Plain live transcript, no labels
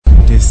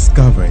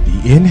Discover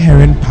the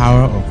inherent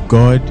power of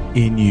God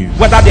in you.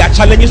 Whether there are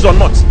challenges or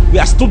not, we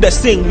are still the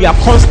same. We are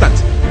constant.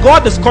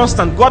 God is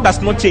constant. God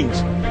does not change.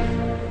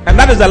 And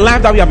that is the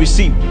life that we have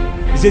received.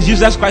 It says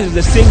Jesus Christ is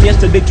the same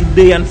yesterday,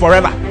 today, and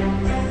forever.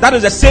 That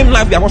is the same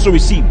life we have also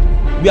received.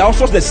 We are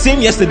also the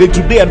same yesterday,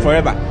 today, and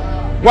forever.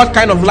 What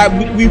kind of life?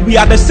 We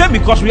are the same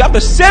because we have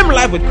the same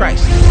life with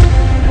Christ.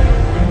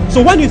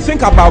 So when you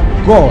think about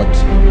God,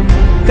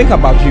 think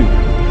about you.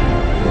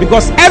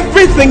 Because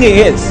everything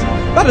He is,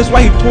 that is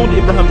why He told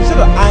Abraham, He said,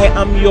 I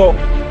am your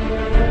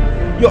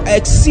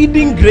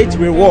exceeding great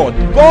reward.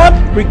 God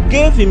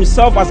gave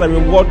Himself as a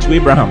reward to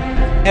Abraham.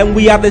 And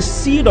we are the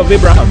seed of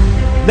Abraham.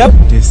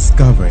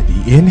 Discover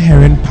the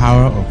inherent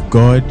power of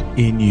God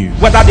in you.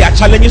 Whether there are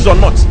challenges or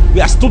not,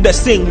 we are still the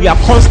same. We are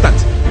constant.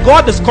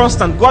 God is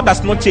constant. God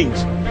does not change.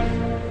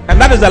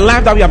 And that is the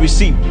life that we have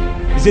received.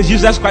 It says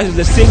Jesus Christ is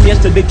the same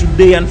yesterday,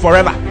 today, and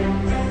forever.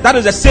 That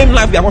is the same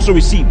life we have also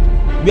received.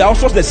 We are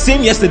also the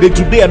same yesterday,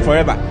 today, and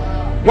forever.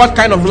 What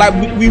kind of life?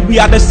 We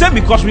are the same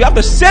because we have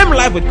the same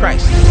life with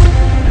Christ.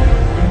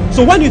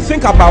 So when you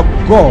think about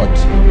God,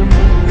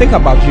 think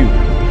about you.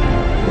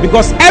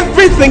 Because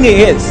everything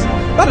He is,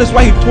 that is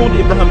why He told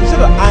Abraham, He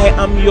said, I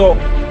am your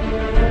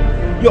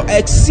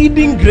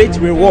exceeding great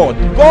reward.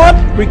 God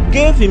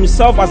gave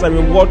Himself as a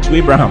reward to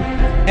Abraham.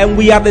 And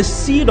we are the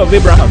seed of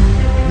Abraham.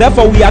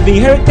 Therefore, we have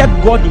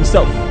inherited God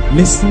Himself.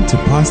 Listen to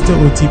Pastor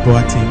O.T.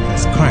 Boateng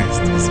as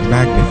Christ is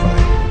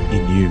magnified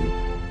in you. Thank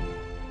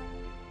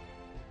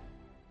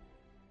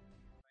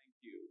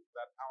you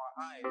that our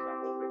eyes are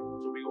open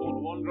to behold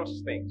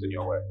wondrous things in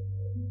your word.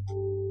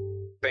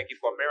 Thank you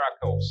for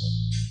miracles,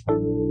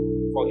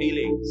 for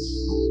healings,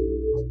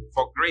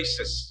 for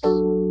graces,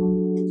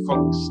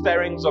 for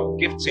stirrings of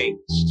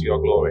giftings to your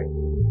glory.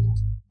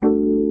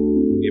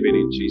 Give it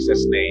in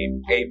Jesus'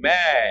 name.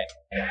 Amen.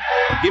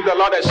 Give the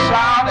Lord a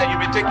shout and you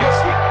may take your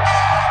seat.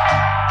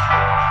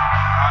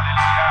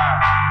 Hallelujah.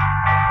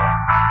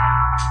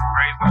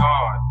 Praise the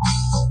Lord.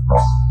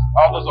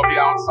 All those of you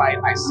outside,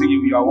 I see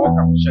you. You are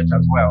welcome to church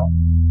as well.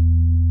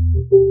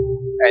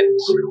 And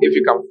if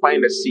you can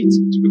find a seat,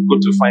 it would be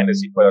good to find a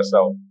seat for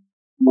yourself.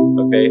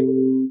 Okay?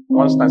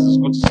 Constance, it's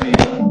good to see you.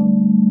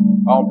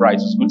 Albright,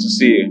 it's good to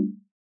see you.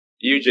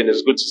 Eugene,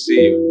 it's good to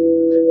see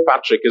you.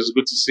 Patrick, it's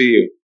good to see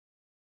you.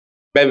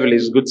 Beverly,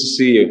 it's good to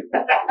see you.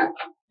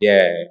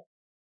 Yeah.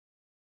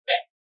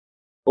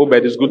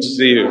 Obed, it's good to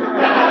see you.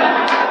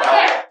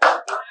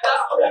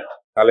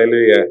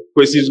 Hallelujah.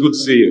 Kwesi, it's good to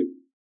see you.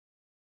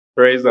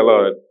 Praise the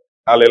Lord.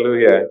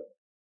 Hallelujah.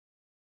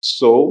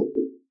 So,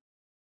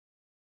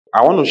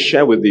 I want to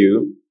share with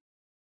you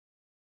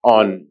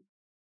on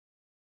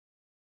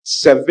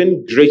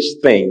 7 great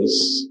things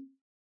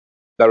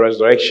the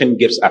resurrection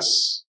gives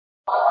us.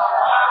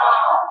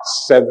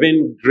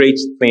 7 great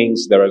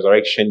things the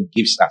resurrection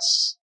gives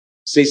us.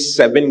 Say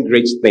 7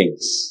 great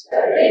things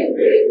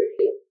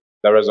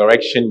the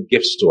resurrection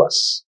gives to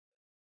us.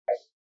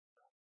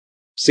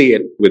 Say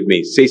it with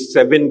me. Say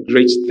 7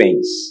 great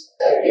things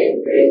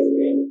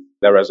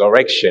the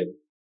resurrection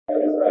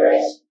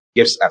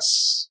gives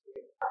us.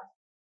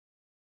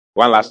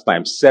 One last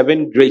time.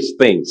 7 great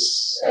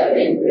things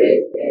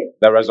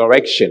the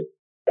resurrection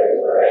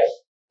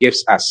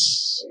gives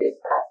us.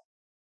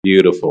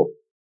 Beautiful.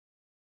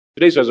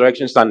 Today's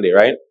Resurrection Sunday,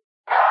 right?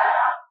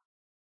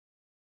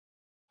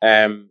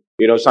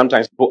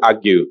 Sometimes people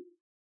argue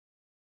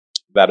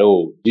that,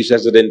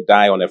 Jesus didn't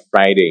die on a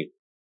Friday.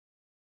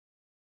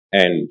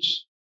 And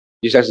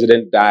Jesus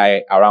didn't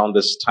die around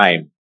this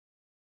time.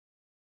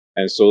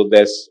 And so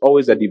there's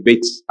always a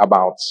debate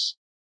about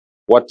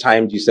what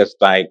time Jesus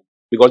died.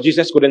 Because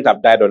Jesus couldn't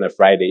have died on a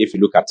Friday if you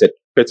look at it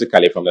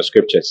critically from the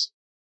scriptures.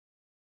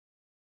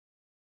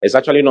 It's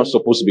actually not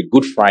supposed to be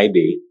Good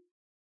Friday,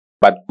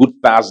 but Good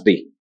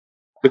Thursday.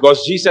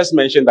 Because Jesus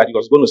mentioned that He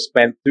was going to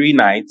spend 3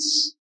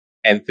 nights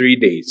and 3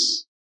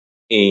 days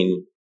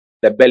in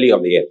the belly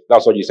of the earth.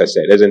 That's what Jesus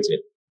said, isn't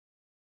it?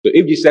 So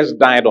if Jesus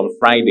died on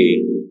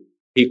Friday,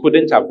 He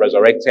couldn't have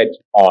resurrected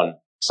on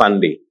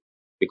Sunday.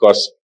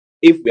 Because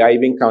if we are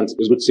even counting,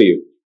 it's good to see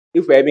you.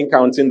 If we are even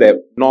counting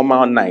the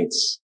normal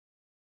nights,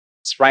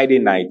 it's Friday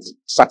night,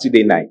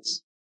 Saturday night,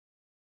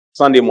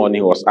 Sunday morning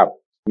He was up,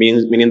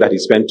 meaning that He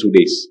spent 2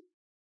 days.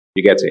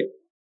 You get it?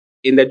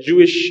 In the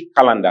Jewish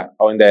calendar,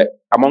 or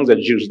among the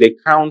Jews, they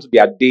count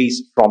their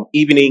days from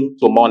evening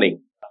to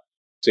morning.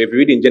 So if you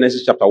read in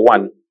Genesis chapter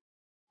 1,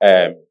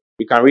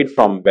 we can read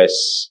from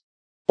verse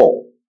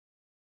 4.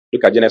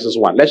 Look at Genesis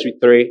 1. Let's read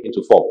 3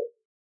 into 4.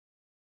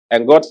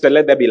 And God said,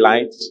 let there be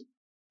light,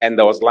 and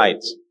there was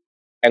light.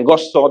 And God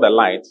saw the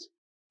light,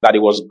 that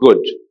it was good.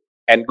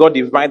 And God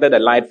divided the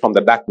light from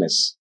the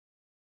darkness.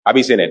 Have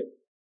you seen it?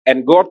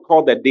 And God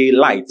called the day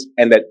light,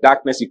 and the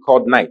darkness He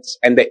called night.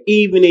 And the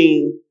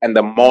evening and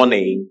the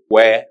morning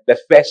were the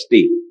first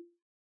day.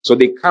 So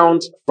they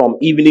count from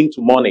evening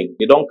to morning.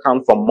 They don't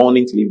count from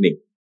morning to evening.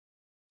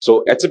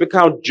 So a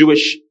typical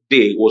Jewish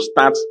day will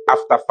start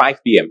after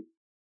 5 p.m.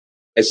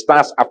 It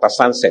starts after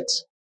sunset.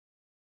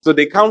 So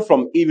they count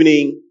from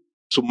evening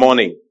to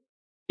morning.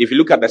 If you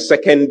look at the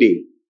second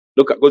day,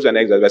 go to the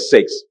next verse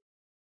 6.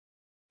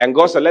 And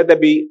God said, let there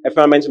be a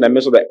firmament in the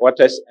midst of the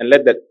waters, and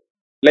let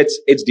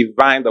it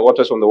divide the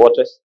waters from the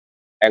waters.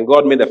 And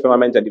God made the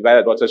firmament and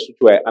divided the waters which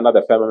were under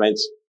the firmament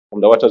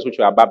from the waters which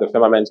were above the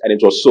firmament, and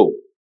it was so.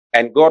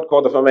 And God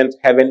called the firmament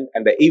heaven,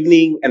 and the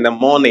evening and the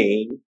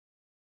morning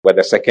were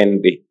the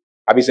second day.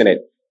 Have you seen it?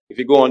 If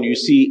you go on, you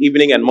see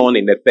evening and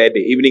morning, the third day,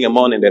 evening and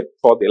morning, the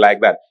fourth day,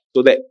 like that.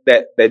 So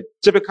the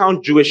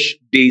typical Jewish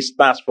day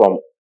starts from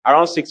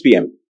around 6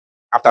 p.m.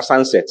 after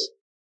sunset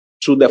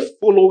to the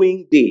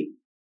following day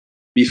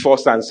before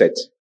sunset.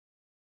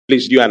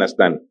 Please, do you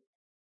understand?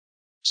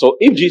 So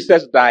if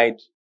Jesus died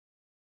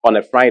on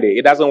a Friday,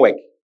 it doesn't work.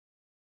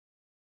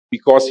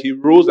 Because he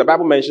rose, the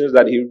Bible mentions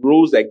that he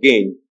rose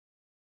again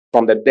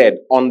from the dead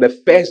on the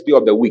first day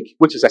of the week,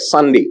 which is a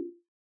Sunday.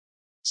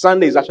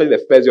 Sunday is actually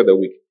the first day of the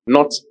week,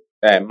 not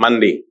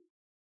Monday.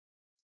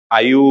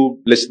 Are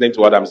you listening to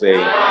what I'm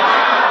saying?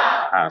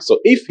 So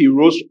if he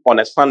rose on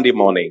a Sunday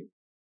morning,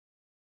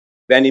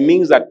 then it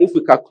means that if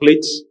we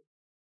calculate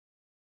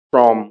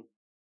from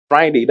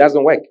Friday, it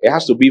doesn't work. It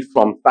has to be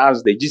from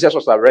Thursday. Jesus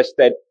was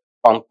arrested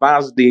on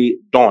Thursday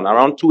dawn,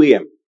 around 2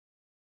 a.m.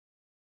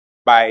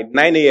 By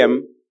 9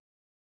 a.m.,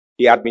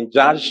 he had been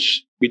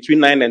judged. Between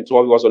 9 and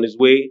 12, he was on his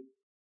way.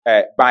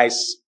 I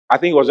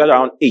think it was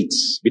around 8.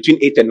 Between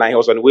 8 and 9, he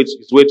was on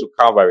his way to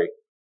Calvary.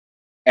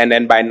 And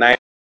then by 9,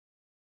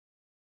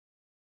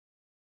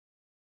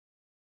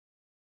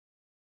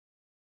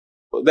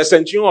 the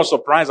centurion was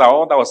surprised at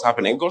all that was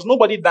happening, because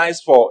nobody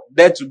dies for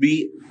there to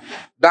be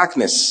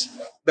darkness.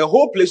 The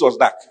whole place was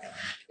dark.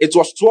 It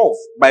was 12,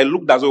 but it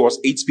looked as though it was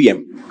 8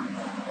 p.m.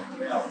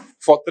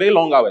 for 3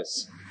 long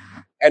hours.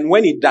 And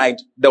when he died,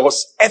 there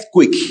was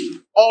earthquake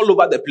all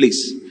over the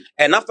place.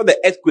 And after the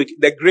earthquake,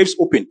 the graves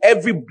opened.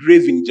 Every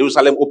grave in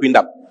Jerusalem opened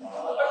up.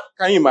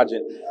 Can you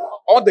imagine?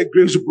 All the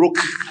graves broke.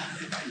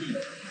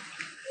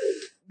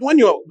 When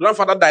your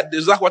grandfather died,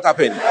 is that what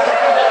happened?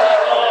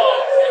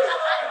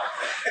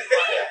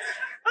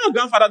 When your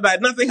grandfather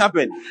died, nothing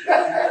happened.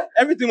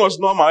 Everything was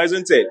normal,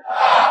 isn't it?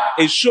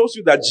 It shows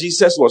you that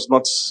Jesus was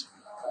not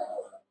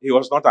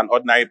an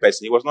ordinary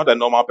person. He was not a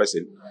normal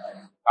person.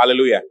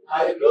 Hallelujah.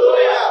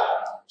 Hallelujah.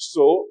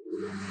 So,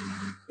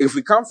 if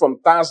we come from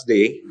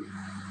Thursday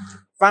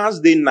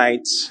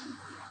night,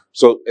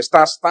 so it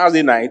starts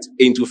Thursday night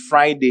into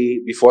Friday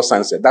before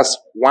sunset. That's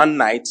one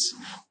night,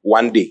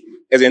 one day,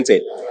 isn't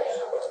it?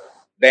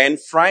 Then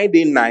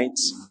Friday night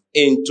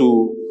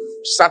into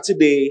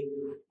Saturday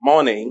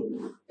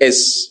morning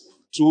is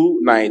 2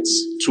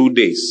 nights, 2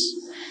 days.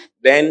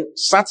 Then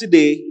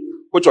Saturday,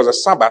 which was a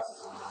Sabbath,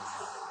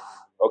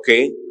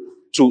 okay,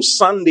 to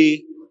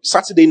Sunday,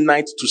 Saturday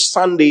night to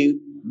Sunday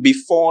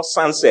before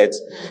sunset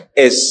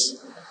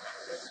is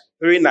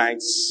 3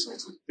 nights,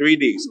 3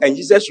 days. And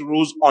Jesus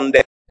rose on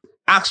the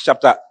Acts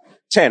chapter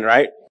 10,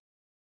 right?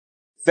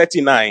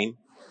 39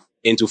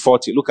 into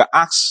 40. Look at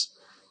Acts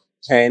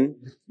 10.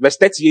 Verse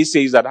 38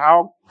 says that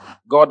how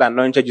God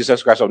anointed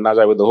Jesus Christ of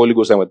Nazareth with the Holy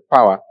Ghost and with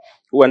power,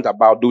 who went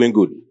about doing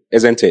good,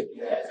 isn't it?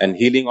 And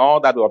healing all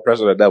that were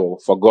oppressed of the devil,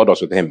 for God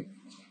was with him.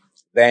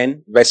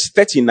 Then verse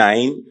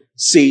 39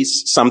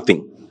 says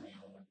something.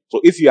 So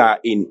if you are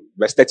in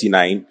verse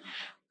 39,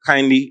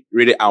 kindly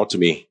read it out to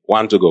me.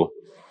 1 to go.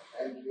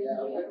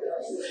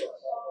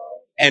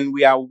 And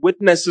we are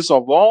witnesses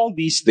of all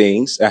these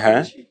things,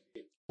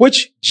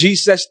 which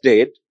Jesus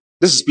did.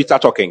 This is Peter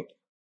talking.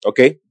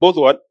 Okay? Both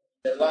what?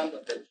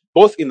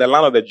 Both in the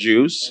land of the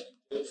Jews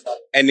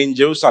and in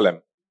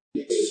Jerusalem,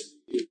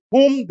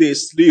 whom they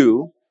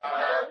slew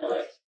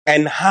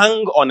and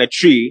hung on a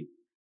tree.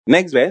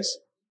 Next verse.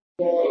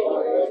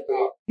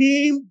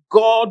 Him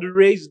God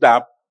raised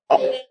up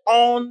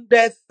on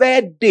the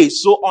third day.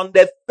 So on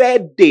the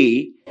third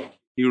day,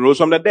 he rose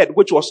from the dead,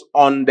 which was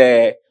on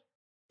the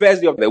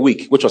first day of the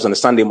week, which was on the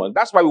Sunday morning.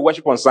 That's why we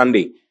worship on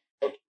Sunday.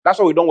 That's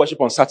why we don't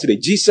worship on Saturday.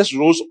 Jesus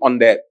rose on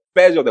the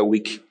first day of the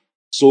week.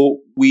 So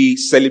we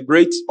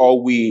celebrate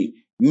or we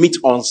meet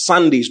on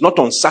Sundays, not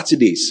on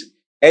Saturdays.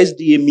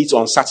 SDA meets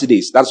on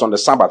Saturdays. That's on the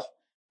Sabbath.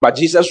 But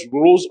Jesus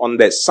rose on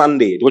the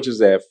Sunday, which is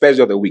the first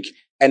day of the week.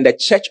 And the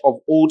church of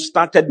old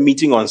started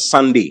meeting on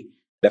Sunday,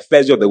 the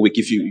first day of the week.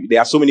 There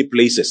are so many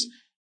places.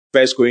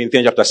 1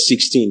 Corinthians chapter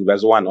 16,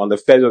 verse 1. On the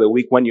first day of the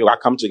week, when you are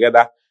come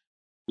together,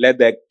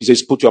 he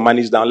says, put your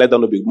monies down. Let there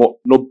be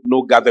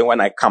no gathering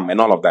when I come, and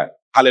all of that.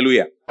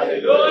 Hallelujah.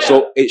 Hallelujah.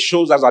 So it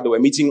shows us that they were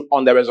meeting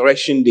on the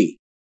resurrection day.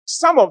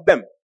 Some of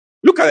them.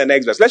 Look at the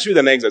next verse. Let's read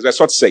the next verse. Verse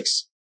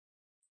 46.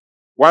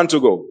 1 to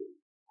go.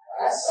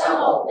 Some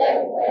of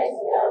them went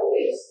their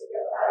ways to the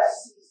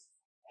Pharisees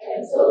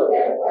and told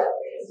them what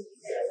things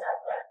Jesus had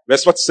done.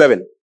 Verse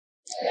 47.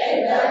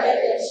 And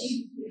gathered the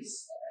chief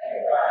priests and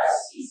the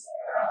Pharisees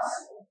around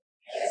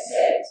and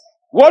said,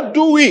 what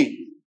do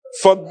we?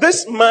 For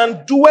this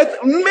man doeth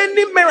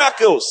many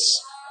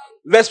miracles.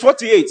 Verse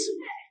 48.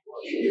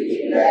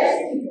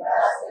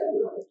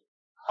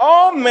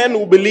 All men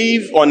will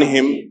believe on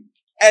him,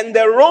 and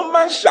the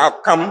Romans shall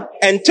come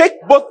and take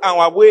both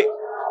our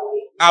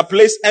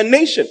place and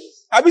nation.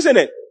 Have you seen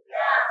it?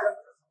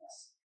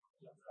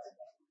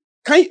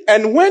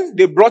 And when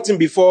they brought him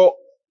before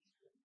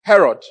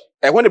Herod,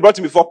 and when they brought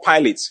him before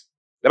Pilate,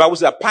 the Bible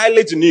says that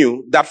Pilate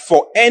knew that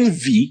for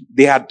envy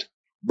they had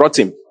brought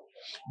him.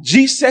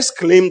 Jesus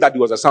claimed that he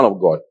was the Son of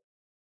God.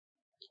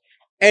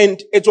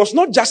 And it was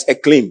not just a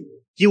claim.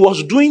 He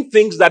was doing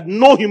things that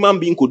no human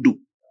being could do.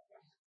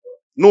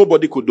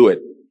 Nobody could do it.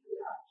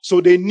 So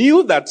they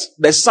knew that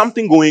there's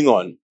something going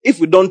on. If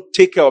we don't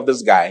take care of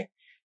this guy,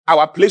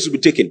 our place will be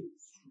taken.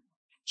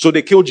 So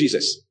they killed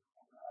Jesus.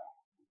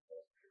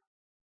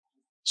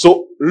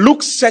 So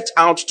Luke set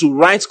out to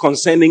write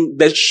concerning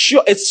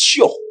it's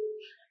sure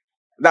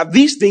that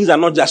these things are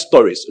not just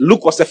stories.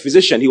 Luke was a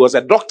physician. He was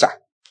a doctor.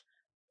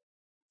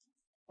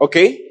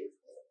 Okay?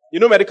 You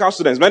know medical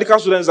students. Medical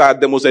students are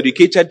the most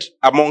educated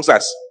amongst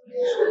us.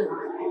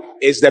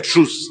 It's the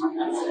truth.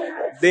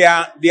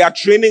 Their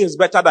training is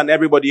better than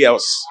everybody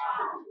else.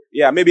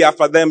 Yeah, maybe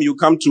after them you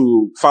come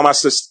to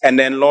pharmacists and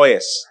then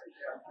lawyers.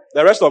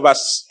 The rest of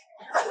us,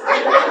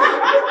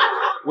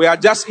 we are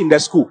just in the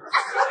school.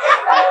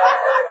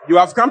 You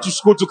have come to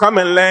school to come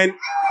and learn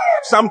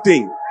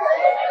something.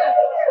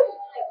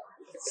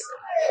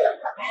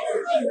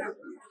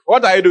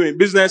 What are you doing?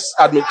 Business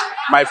admin,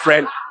 my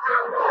friend.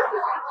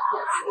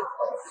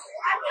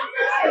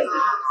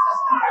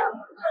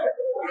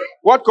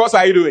 What course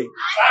are you doing?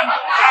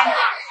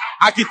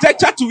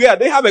 Architecture too, yeah,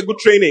 they have a good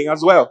training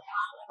as well.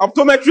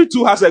 Optometry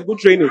too has a good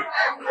training.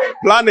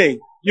 Planning.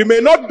 You may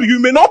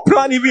not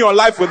plan even your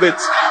life with it.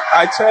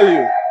 I tell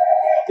you.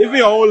 Even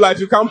your own life,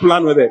 you can't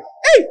plan with it.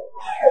 Hey!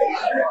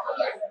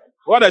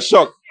 What a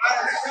shock.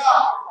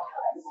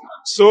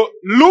 So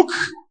Luke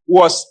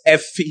was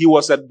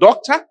a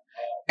doctor,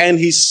 and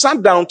he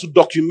sat down to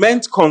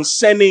document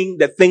concerning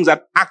the things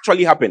that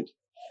actually happened.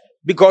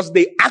 Because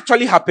they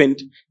actually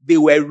happened, they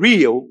were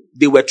real,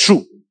 they were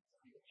true.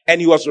 And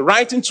he was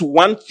writing to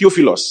one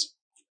Theophilus,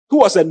 who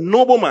was a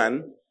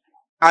nobleman,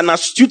 an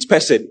astute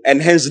person,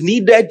 and hence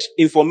needed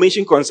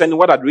information concerning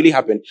what had really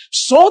happened,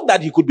 so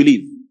that he could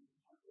believe.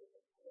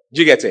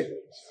 Do you get it?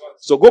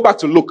 So go back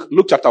to Luke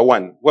chapter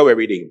 1, where we're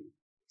reading.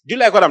 Do you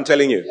like what I'm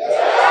telling you?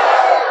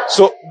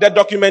 So the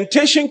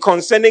documentation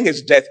concerning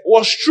his death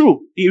was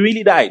true. He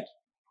really died.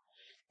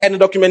 And the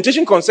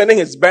documentation concerning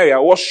his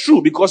burial was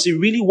true because he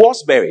really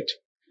was buried.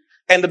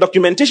 And the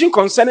documentation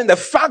concerning the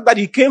fact that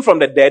he came from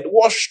the dead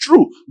was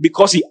true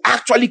because he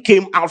actually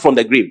came out from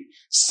the grave.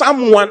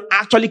 Someone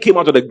actually came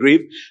out of the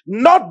grave,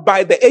 not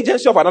by the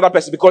agency of another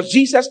person, because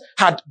Jesus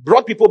had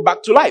brought people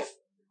back to life.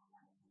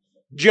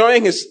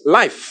 During his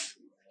life,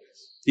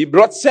 he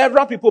brought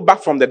several people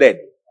back from the dead.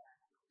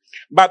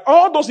 But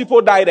all those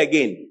people died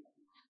again.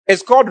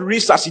 It's called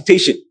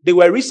resuscitation. They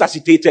were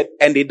resuscitated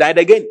and they died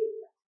again.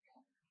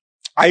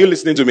 Are you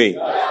listening to me?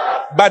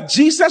 But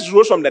Jesus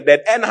rose from the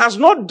dead and has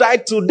not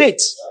died to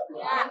date.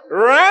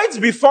 Right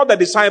before the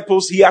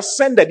disciples, he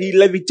ascended, he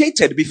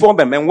levitated before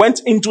them and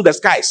went into the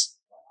skies.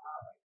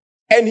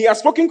 And he has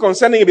spoken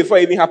concerning it before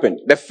it even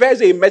happened. The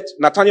first day he met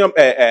Nathanael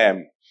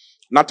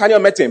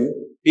met him.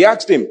 He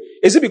asked him,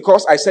 is it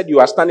because I said you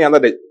are standing under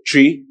the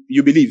tree,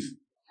 you believe?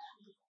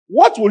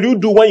 What will you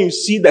do when you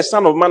see the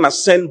Son of Man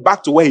ascend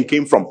back to where he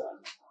came from?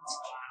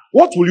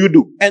 What will you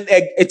do? And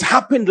it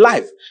happened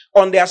live.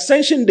 On the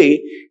ascension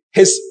day,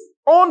 his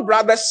own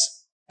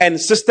brothers and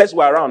sisters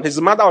were around.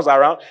 His mother was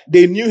around.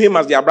 They knew him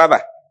as their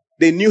brother.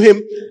 They knew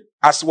him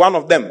as one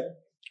of them.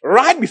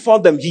 Right before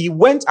them, he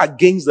went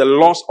against the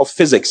laws of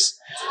physics,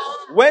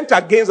 went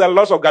against the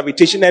laws of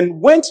gravitation,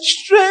 and went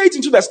straight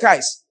into the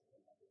skies.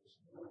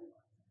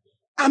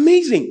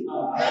 Amazing.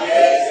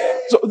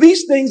 So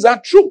these things are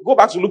true. Go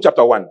back to Luke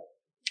chapter 1,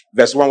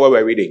 verse 1, where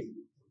we're reading.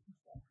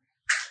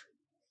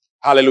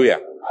 Hallelujah.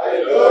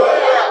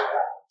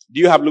 Do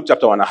you have Luke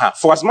chapter 1?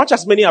 For as much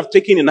as many have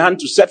taken in hand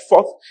to set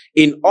forth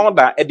in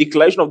order a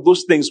declaration of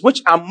those things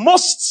which are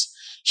most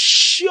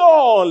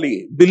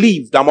surely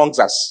believed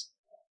amongst us.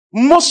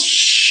 Most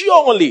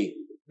surely.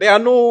 There are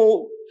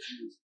no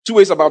two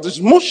ways about this.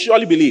 Most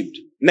surely believed.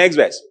 Next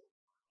verse.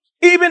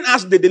 Even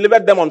as they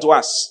delivered them unto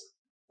us,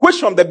 which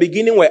from the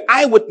beginning were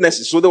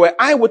eyewitnesses. So there were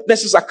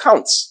eyewitnesses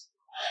accounts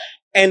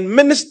and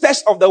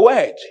ministers of the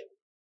word.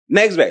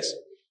 Next verse.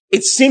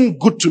 It seemed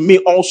good to me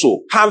also,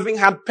 having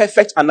had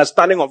perfect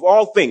understanding of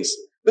all things.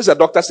 This is a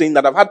doctor saying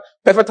that I've had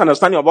perfect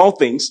understanding of all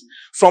things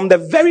from the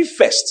very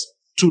first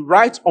to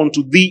write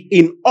unto thee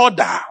in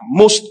order,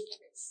 most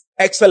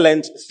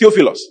excellent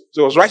Theophilus.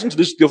 So I was writing to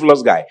this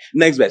Theophilus guy.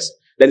 Next verse.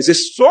 Then it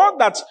says, so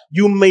that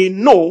you may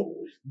know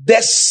the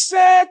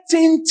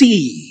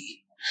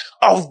certainty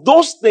of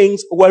those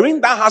things wherein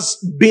thou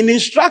hast been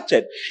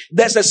instructed.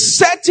 There's a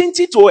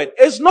certainty to it.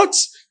 It's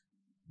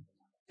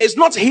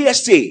not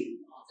hearsay.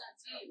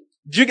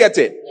 Do you get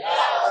it?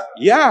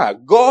 Yeah.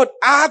 God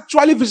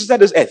actually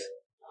visited this earth.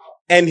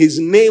 And his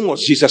name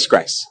was Jesus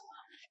Christ.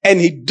 And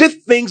he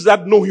did things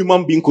that no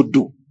human being could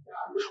do.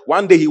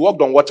 One day he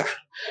walked on water.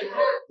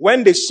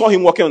 When they saw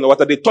him walking on the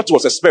water, they thought it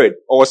was a spirit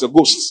or was a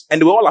ghost. And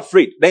they were all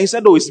afraid. Then he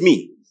said, oh, it's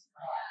me.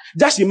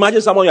 Just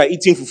imagine someone you are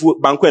eating fufu,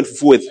 banku and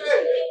fufu with.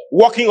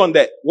 Walking on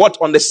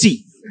the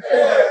sea.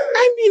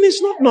 I mean,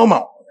 it's not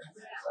normal.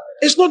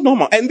 It's not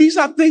normal. And these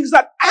are things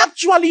that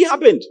actually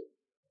happened.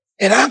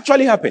 It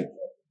actually happened.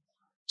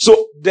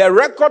 So the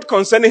record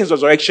concerning his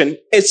resurrection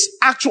is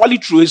actually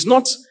true. It's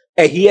not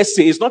a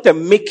hearsay. It's not a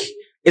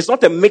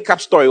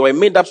make-up story or a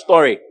made-up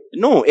story.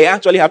 No, it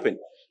actually happened.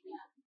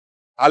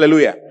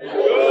 Hallelujah.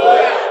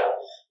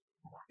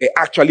 It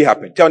actually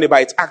happened. Tell your neighbor,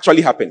 it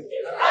actually happened.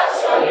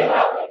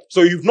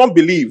 So you've not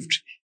believed.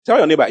 Tell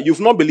your neighbor,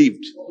 you've not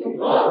believed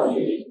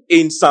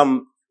in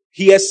some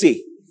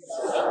hearsay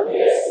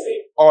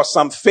or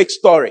some fake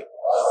story.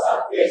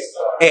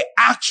 It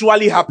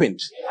actually happened.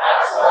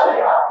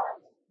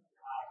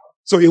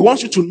 So he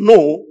wants you to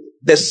know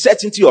the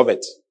certainty of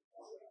it.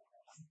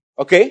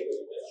 Okay?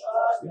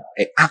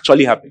 It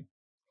actually happened.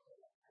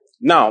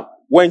 Now,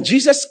 when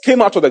Jesus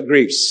came out of the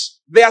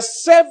graves, there are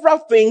several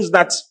things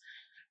that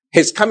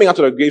his coming out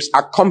of the graves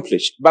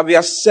accomplished, but there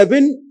are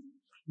 7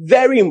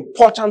 very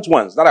important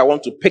ones that I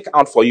want to pick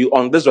out for you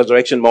on this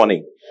resurrection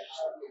morning.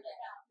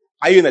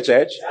 Are you in the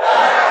church?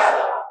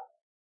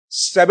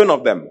 7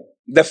 of them.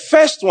 The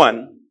first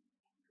one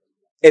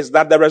is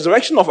that the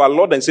resurrection of our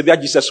Lord and Savior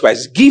Jesus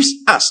Christ gives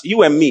us,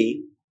 you and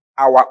me,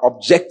 our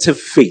objective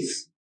faith.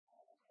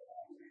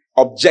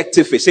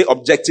 Objective faith. Say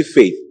objective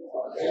faith.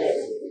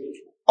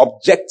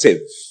 Objective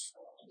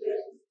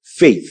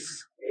faith.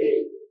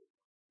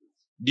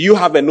 Do you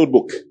have a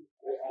notebook?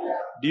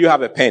 Do you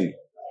have a pen?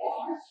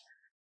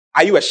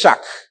 Are you a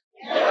shark?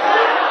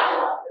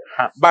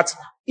 But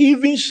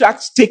even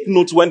sharks take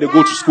notes when they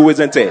go to school,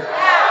 isn't it?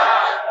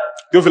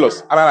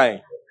 Theophilus, am I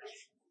lying?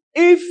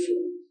 If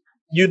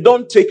you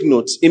don't take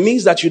notes, it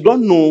means that you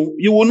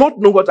will not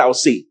know what I'll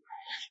say.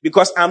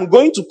 Because I'm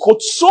going to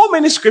quote so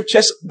many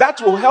scriptures that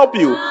will help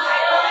you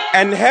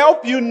and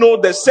help you know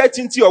the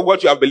certainty of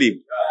what you have believed.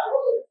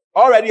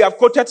 Already I've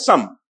quoted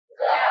some.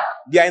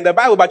 They are in the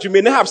Bible, but you may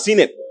not have seen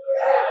it.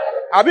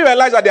 Have you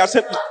realized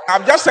that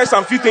I've just said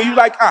some few things, you're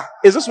like,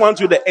 is this one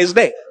too there? It's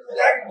there.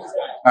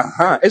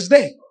 It's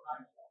there.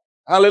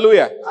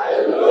 Hallelujah.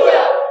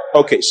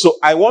 Okay, so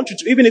I want you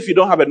to, even if you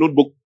don't have a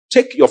notebook,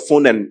 take your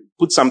phone and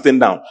put something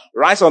down.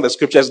 Write some of the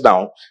scriptures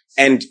down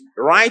and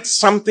write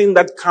something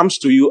that comes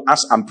to you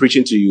as I'm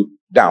preaching to you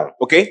down.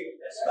 Okay?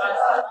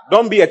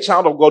 Don't be a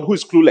child of God who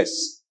is clueless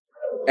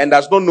and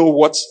does not know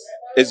what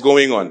is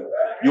going on.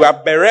 You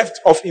are bereft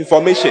of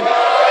information.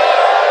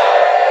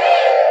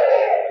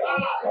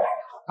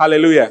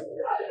 Hallelujah.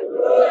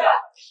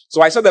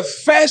 So I said the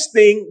first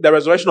thing the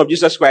resurrection of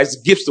Jesus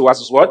Christ gives to us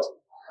is what?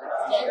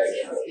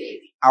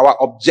 Our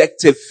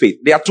objective faith.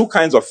 There are 2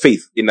 kinds of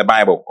faith in the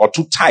Bible, or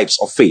 2 types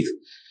of faith.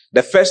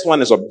 The first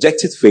one is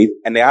objective faith,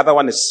 and the other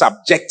one is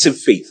subjective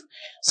faith.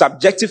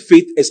 Subjective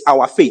faith is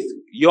our faith,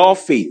 your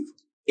faith,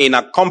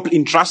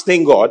 in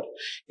trusting God,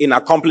 in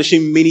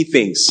accomplishing many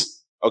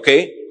things.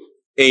 Okay?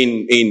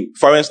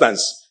 For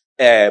instance,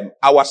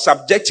 our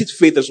subjective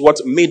faith is what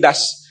made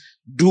us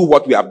do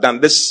what we have done,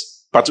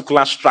 this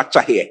particular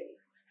structure here.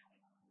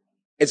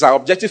 It's our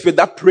objective faith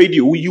that prayed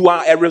you. You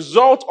are a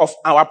result of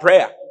our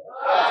prayer.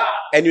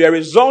 And you're a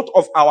result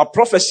of our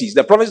prophecies,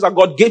 the prophecies that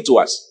God gave to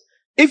us.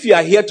 If you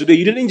are here today,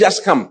 you didn't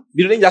just come.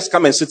 You didn't just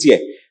come and sit here.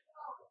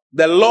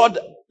 The Lord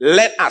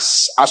led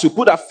us, as we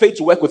put our faith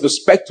to work with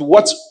respect to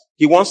what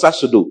He wants us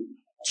to do,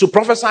 to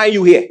prophesy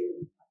you here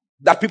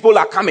that people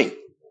are coming.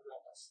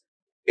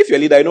 If you're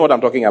a leader, you know what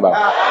I'm talking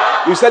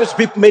about. You said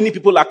many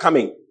people are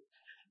coming.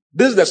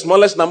 This is the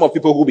smallest number of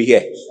people who will be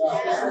here.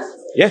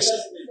 Yes.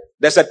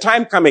 There's a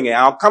time coming and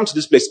I'll come to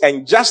this place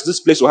and just this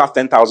place will have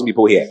 10,000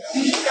 people here.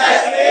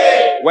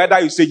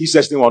 Whether you say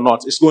Jesus' name or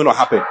not, it's going to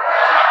happen.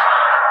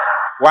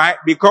 Why?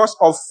 Because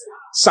of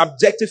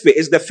subjective faith.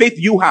 It's the faith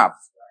you have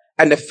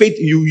and the faith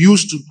you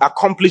use to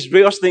accomplish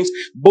various things,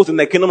 both in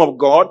the kingdom of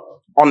God,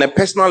 on a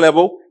personal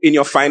level, in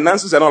your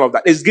finances and all of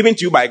that. It's given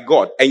to you by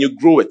God and you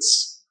grow it.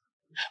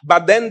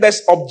 But then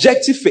there's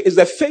objective faith. It's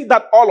the faith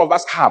that all of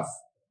us have.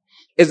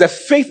 It's the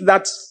faith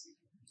that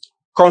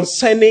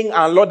concerning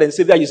our Lord and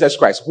Savior Jesus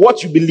Christ,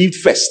 what you believed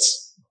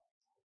first.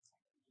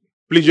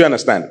 Please, you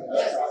understand?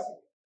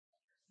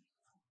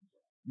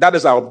 That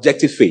is our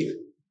objective faith.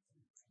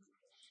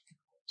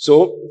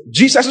 So,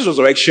 Jesus'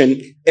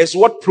 resurrection is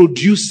what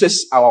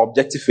produces our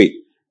objective faith.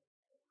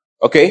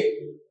 Okay?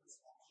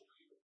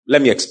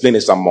 Let me explain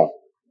it some more.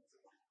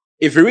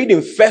 If you read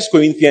in 1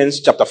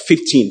 Corinthians chapter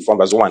 15 from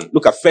verse 1,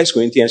 look at 1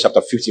 Corinthians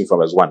chapter 15 from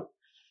verse 1.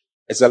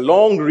 It's a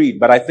long read,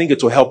 but I think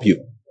it will help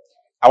you.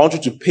 I want you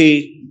to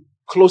pay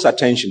close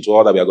attention to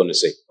all that we are going to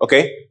say.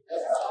 Okay?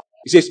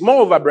 He says,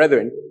 moreover,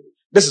 brethren,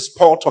 this is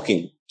Paul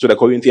talking to the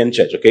Corinthian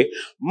church. Okay?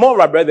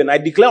 Moreover, brethren, I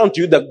declare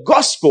unto you the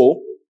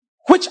gospel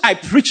which I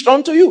preached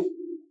unto you,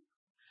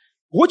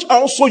 which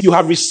also you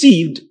have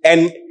received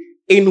and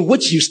in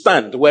which you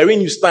stand,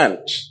 wherein you stand.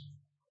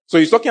 So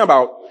he's talking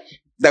about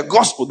the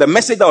gospel, the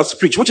message that was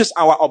preached, which is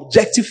our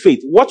objective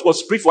faith. What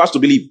was preached for us to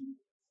believe?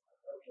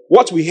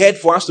 What we heard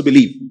for us to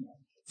believe,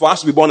 for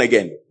us to be born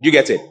again. Do you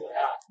get it?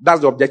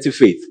 That's the objective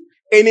faith.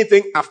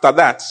 Anything after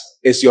that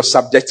is your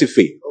subjective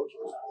faith.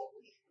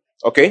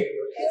 Okay?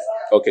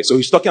 Okay, so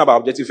he's talking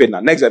about objective faith now.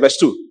 Next, verse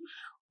 2.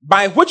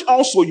 By which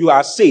also you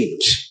are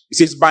saved. He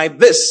says, by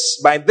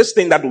this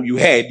thing that you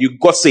heard, you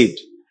got saved.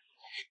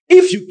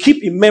 If you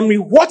keep in memory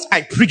what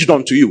I preached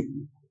unto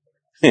you.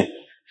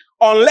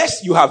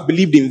 unless you have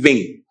believed in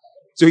vain.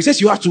 So he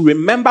says you have to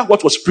remember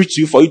what was preached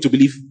to you for you to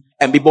believe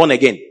and be born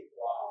again.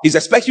 He's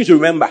expecting you to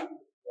remember.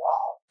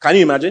 Can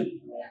you imagine?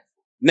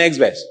 Next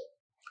verse.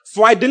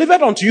 For I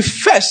delivered unto you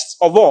first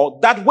of all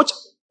that which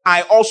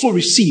I also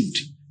received.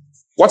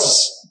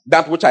 What's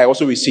that which I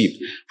also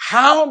received?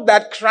 How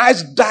that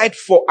Christ died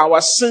for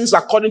our sins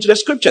according to the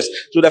scriptures.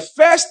 So the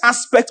first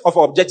aspect of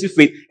objective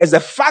faith is the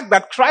fact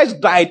that Christ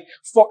died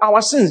for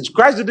our sins.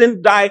 Christ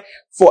didn't die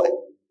for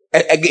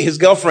his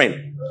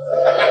girlfriend.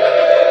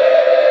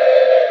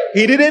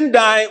 He didn't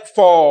die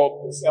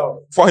for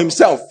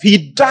himself.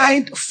 He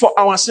died for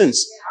our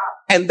sins.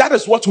 And that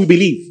is what we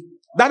believe.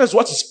 That is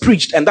what is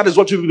preached, and that is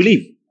what we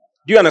believe.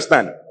 Do you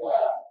understand?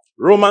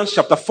 Romans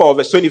chapter 4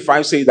 verse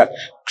 25 says that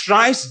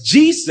Christ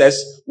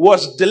Jesus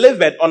was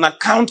delivered on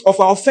account of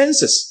our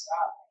offenses.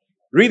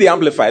 Read the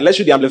Amplified. Let's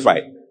read the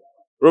Amplified.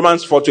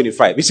 Romans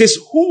 4:25. It says,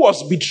 who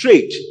was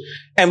betrayed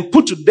and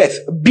put to death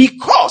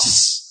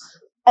because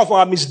of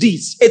our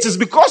misdeeds. It is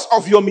because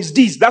of your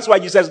misdeeds. That's why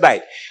Jesus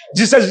died.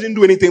 Jesus didn't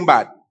do anything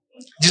bad.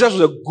 Jesus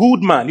was a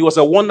good man. He was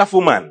a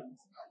wonderful man.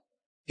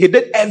 He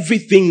did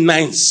everything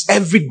nice,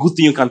 every good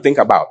thing you can think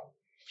about.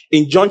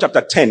 In John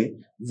chapter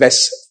 10,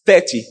 verse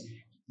 30,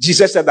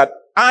 Jesus said that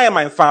I and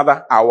my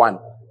Father are one.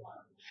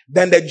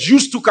 Then the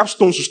Jews took up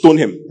stones to stone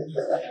him.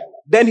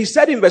 Then he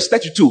said in verse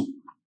 32,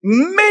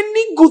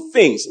 many good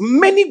things,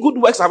 many good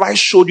works have I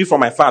showed you from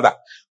my Father.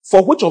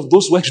 For which of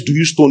those works do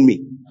you stone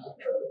me?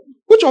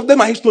 Which of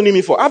them are you stoning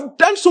me for? I've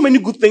done so many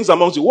good things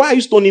amongst you. Why are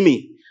you stoning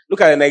me?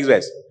 Look at the next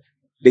verse.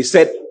 They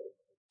said,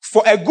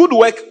 for a good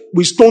work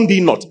we stoned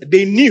thee not.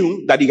 They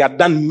knew that he had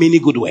done many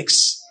good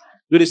works.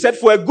 So they said,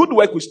 for a good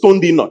work we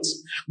stoned thee not.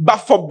 But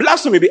for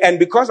blasphemy, and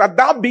because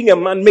thou being a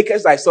man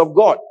makest thyself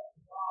God.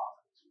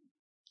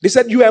 They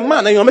said, you are a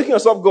man and you're making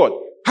yourself God.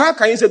 How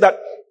can you say that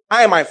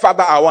I and my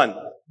Father are one?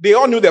 They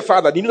all knew their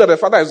Father. They knew that the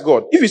Father is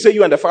God. If you say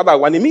you and the Father are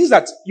one, it means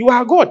that you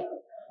are God.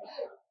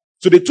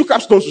 So they took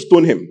up stones to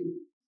stone him.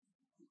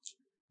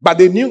 But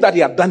they knew that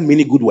he had done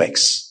many good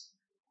works.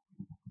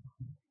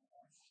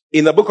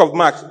 In the book of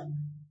Mark,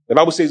 the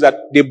Bible says that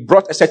they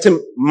brought a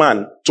certain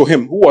man to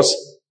him who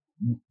was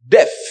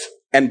deaf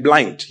and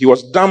blind. He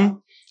was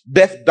dumb,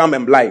 deaf, dumb,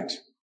 and blind.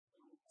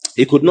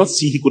 He could not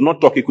see, he could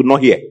not talk, he could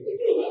not hear.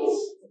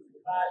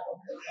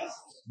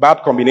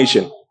 Bad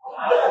combination.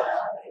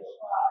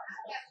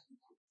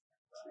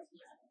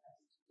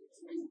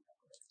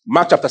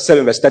 Mark chapter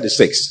 7, verse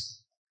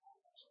 36.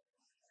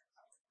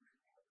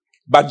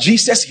 But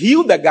Jesus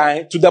healed the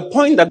guy to the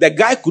point that the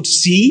guy could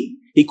see,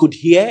 he could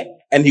hear,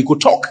 and he could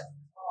talk.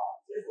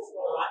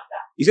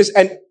 He says,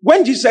 and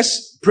when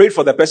Jesus prayed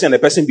for the person and the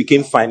person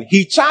became fine,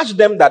 he charged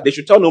them that they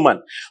should tell no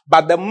man.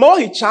 But the more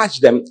he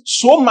charged them,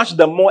 so much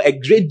the more a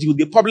great deal,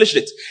 they published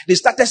it. They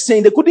started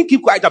saying, they couldn't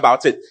keep quiet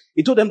about it.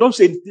 He told them, don't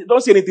say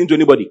anything to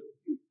anybody.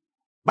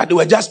 But they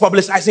were just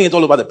publicizing it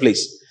all over the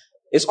place.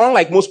 It's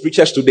unlike most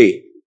preachers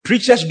today.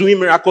 Preachers doing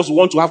miracles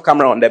want to have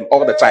camera on them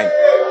all the time.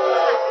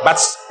 But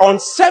on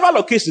several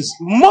occasions,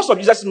 most of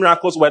Jesus'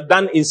 miracles were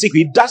done in secret.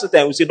 He does it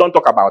and we say, don't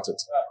talk about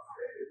it.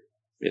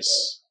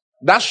 Yes.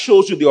 That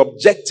shows you the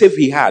objective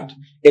he had.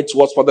 It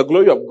was for the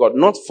glory of God,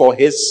 not for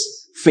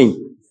his fame.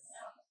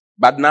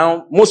 But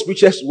now, most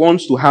preachers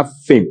want to have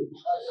fame.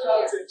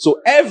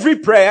 So every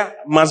prayer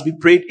must be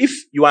prayed. If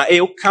you are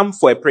ill, come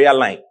for a prayer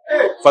line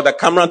for the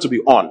camera to be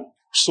on.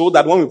 So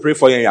that when we pray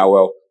for you and you are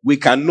well, we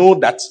can know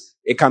that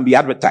it can be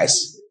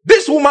advertised.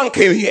 This woman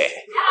came here.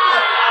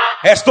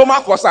 Her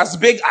stomach was as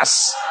big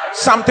as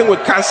something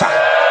with cancer.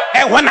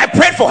 And when I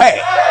prayed for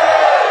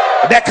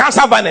her, the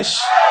cancer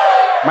vanished.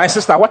 My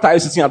sister, what are you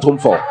sitting at home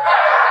for?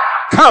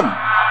 Come.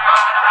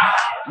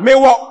 Me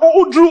wa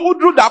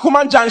udru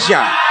Dakuman Junction.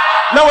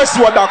 Now we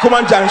see what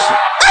Dakuman Junction.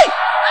 Hey!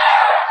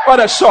 What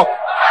a shock.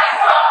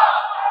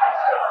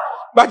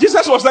 But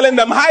Jesus was telling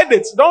them, hide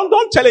it.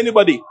 Don't tell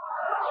anybody.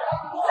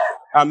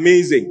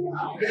 Amazing.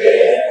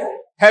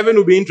 Heaven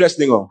will be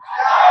interesting. Oh.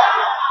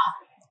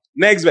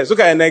 Next verse. Look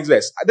at the next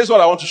verse. This is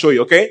what I want to show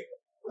you, okay?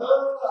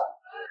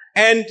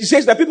 And he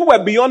says that people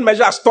were beyond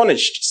measure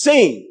astonished,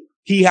 saying,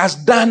 he has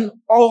done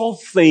all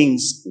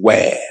things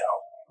well.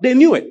 They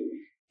knew it.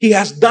 He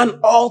has done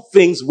all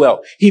things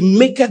well. He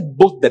maketh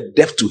both the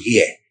deaf to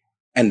hear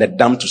and the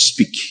dumb to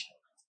speak.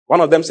 One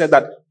of them said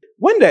that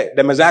when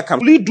the Messiah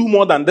comes, will he do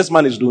more than this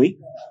man is doing?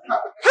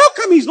 How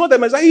come he's not the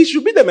Messiah? He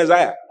should be the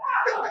Messiah.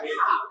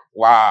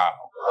 Wow.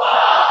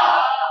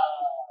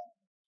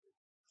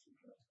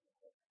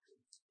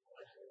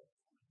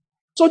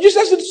 So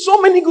Jesus did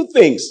so many good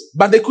things,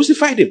 but they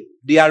crucified him.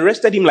 They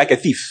arrested him like a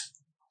thief.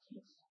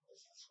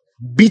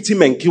 Beat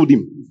him and killed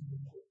him.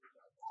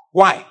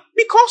 Why?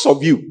 Because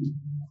of you.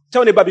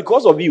 Tell neighbor,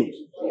 because of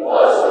you.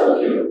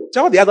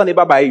 Tell the other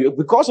neighbor by you,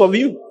 because of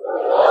you.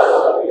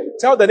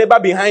 Tell the neighbor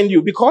behind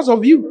you, because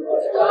of you.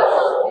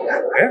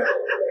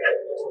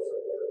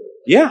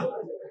 Yeah.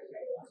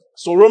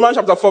 So Romans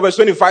chapter 4 verse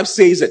 25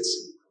 says it.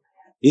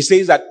 He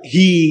says that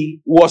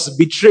he was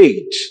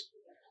betrayed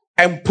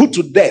and put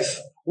to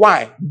death.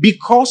 Why?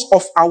 Because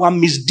of our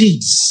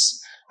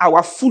misdeeds,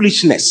 our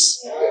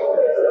foolishness.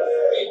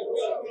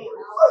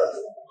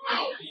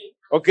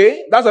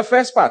 Okay, that's the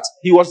first part.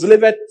 He was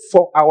delivered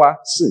for our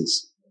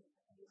sins.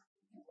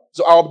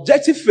 So our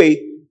objective faith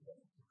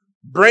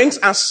brings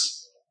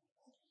us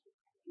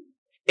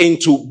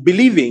into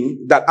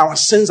believing that our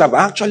sins have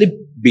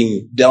actually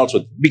been dealt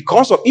with.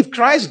 Because of, if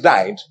Christ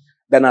died,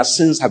 then our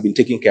sins have been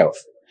taken care of.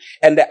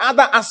 And the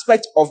other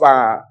aspect of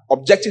our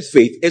objective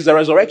faith is the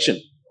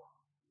resurrection.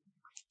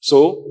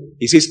 So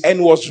he says,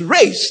 and was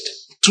raised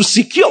to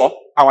secure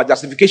our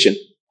justification,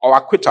 our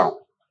acquittal,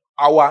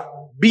 our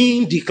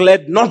being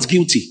declared not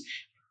guilty.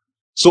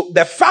 So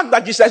the fact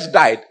that Jesus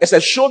died is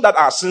a show that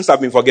our sins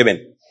have been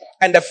forgiven.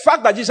 And the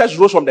fact that Jesus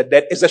rose from the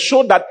dead is a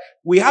show that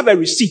we have a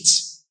receipt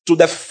to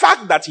the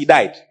fact that he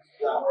died.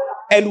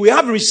 And we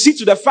have a receipt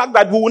to the fact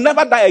that we will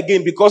never die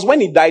again, because when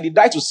he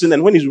died to sin,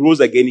 and when he rose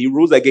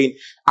again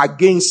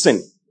against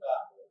sin.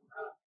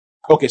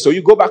 Okay, so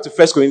you go back to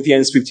 1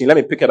 Corinthians 15. Let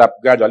me pick it up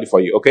gradually for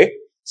you, okay?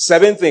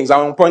 7 things.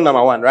 I'm on point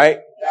number 1, right?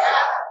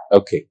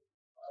 Okay.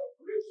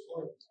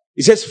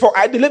 He says, for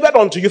I delivered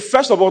unto you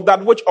first of all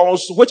that which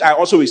I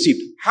also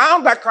received.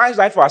 How that Christ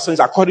died for our sins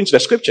according to the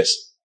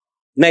scriptures.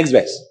 Next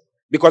verse.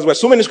 Because there were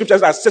so many scriptures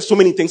that said so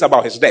many things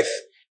about his death.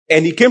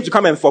 And he came to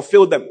come and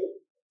fulfill them.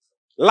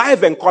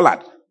 Live and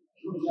colored.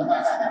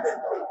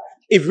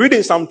 If you read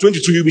in Psalm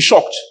 22, you'll be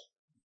shocked.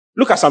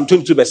 Look at Psalm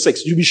 22 verse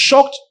 6. You'll be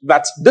shocked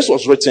that this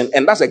was written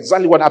and that's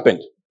exactly what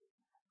happened.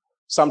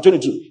 Psalm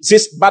 22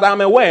 says, but I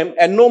am a worm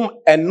and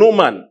no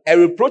man, a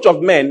reproach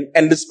of men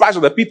and despise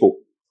of the people.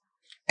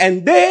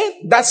 And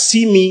they that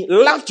see me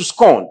laugh to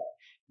scorn.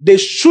 They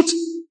shoot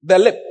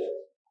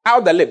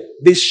out the lip.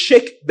 They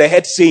shake the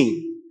head,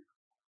 saying,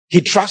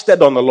 he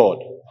trusted on the Lord,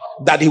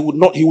 that he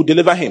would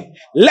deliver him.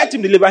 Let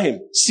him deliver him,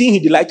 seeing he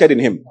delighted in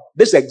him.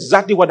 This is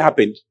exactly what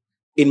happened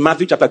in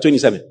Matthew chapter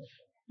 27.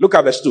 Look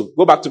at verse 2.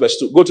 Go back to verse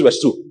 2. Go to verse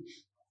 2.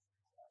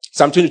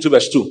 Psalm 22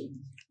 verse 2.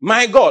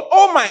 My God,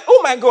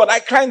 oh my God, I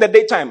cry in the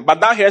daytime, but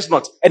thou hearest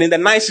not. And in the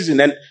night season,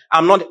 then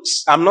I'm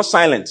not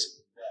silent.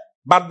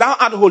 But thou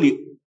art holy,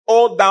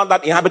 O thou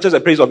that inhabitest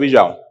the praise of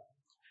Israel.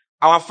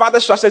 Our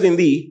fathers trusted in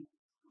thee.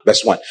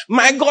 Verse 1.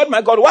 My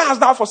God, why hast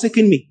thou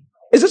forsaken me?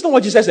 Is this not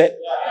what Jesus said?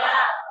 Yeah.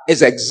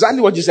 It's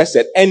exactly what Jesus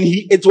said. And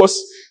it was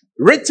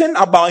written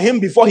about him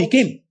before he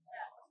came.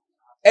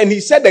 And he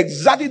said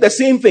exactly the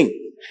same thing.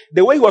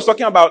 The way he was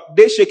talking about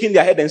they shaking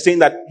their head and saying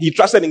that he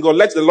trusted in God,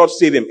 let the Lord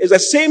save him. It's the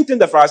same thing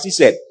the Pharisees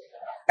said.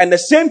 And the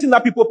same thing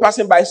that people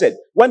passing by said.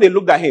 When they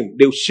looked at him,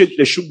 they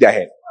shook their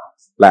head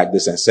like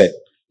this and said,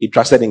 he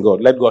trusted in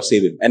God, let God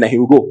save him. And then he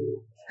will go.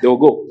 They will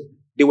go.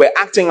 They were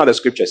acting on the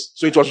scriptures.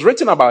 So it was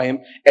written about him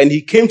and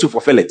he came to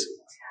fulfill it.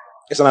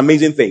 It's an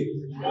amazing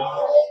thing.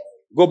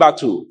 Go back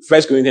to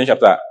 1 Corinthians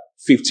chapter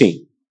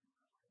 15.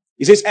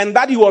 He says, and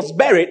that he was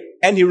buried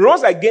and he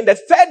rose again the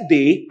third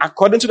day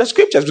according to the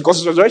scriptures, because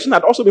his resurrection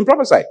had also been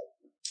prophesied.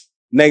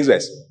 Next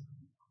verse.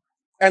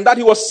 And that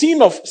he was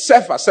seen of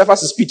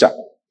Cephas is Peter,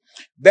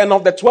 then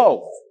of the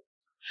 12.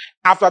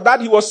 After that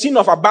he was seen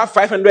of above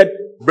 500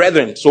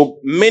 brethren. So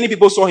many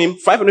people saw him,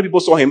 500 people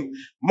saw him,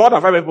 more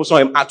than 500 people saw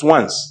him at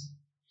once,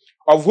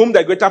 of whom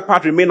the greater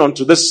part remain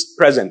unto this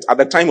present, at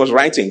the time he was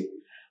writing.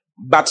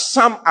 But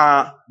some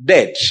are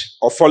dead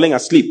or falling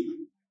asleep.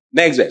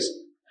 Next verse.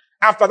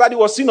 After that he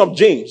was seen of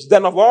James,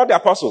 then of all the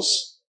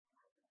apostles.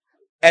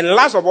 And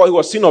last of all he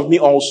was seen of me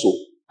also,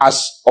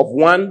 as of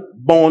one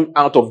born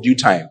out of due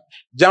time.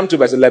 Jump to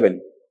verse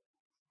 11.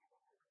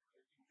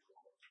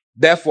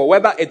 Therefore,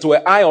 whether it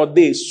were I or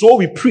they, so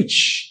we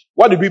preach.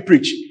 What did we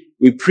preach?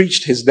 We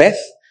preached his death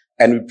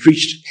and we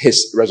preached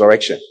his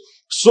resurrection.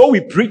 So we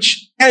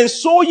preach, and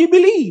so ye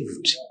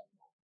believed.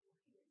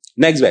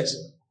 Next verse.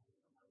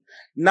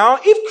 Now,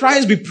 if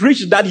Christ be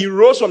preached that he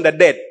rose from the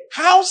dead,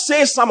 how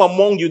say some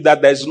among you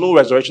that there is no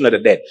resurrection of the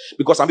dead?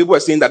 Because some people are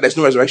saying that there's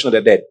no resurrection of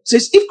the dead. It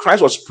says, if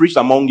Christ was preached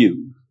among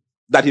you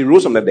that he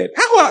rose from the dead,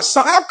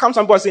 how come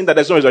some people are saying that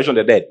there's no resurrection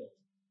of the dead?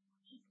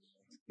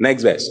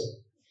 Next verse.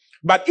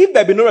 But if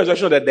there be no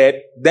resurrection of the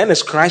dead, then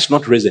is Christ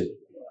not risen?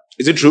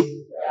 Is it true?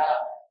 Yeah.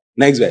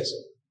 Next verse.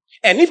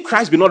 And if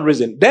Christ be not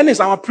risen, then is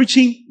our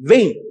preaching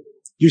vain.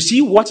 You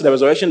see what the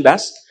resurrection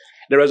does?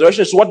 The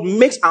resurrection is what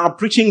makes our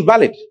preaching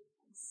valid.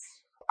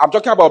 I'm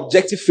talking about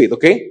objective faith,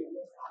 okay?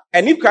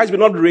 And if Christ be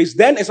not raised,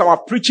 then is our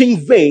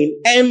preaching vain,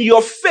 and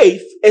your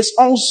faith is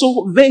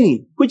also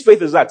vain. Which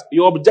faith is that?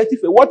 Your objective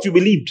faith, what you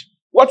believed,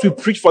 what we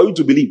preach for you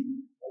to believe.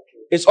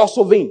 It's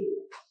also vain.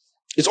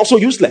 It's also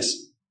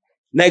useless.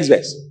 Next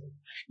verse.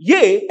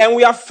 Yea, and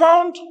we have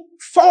found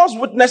false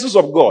witnesses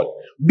of God,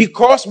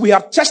 because we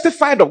have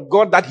testified of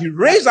God that he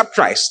raised up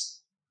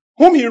Christ,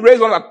 whom he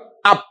raised up,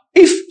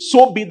 if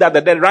so be that the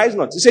dead rise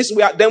not. He says,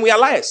 then we are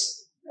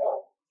liars.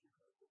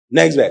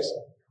 Next verse.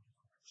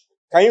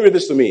 Can you read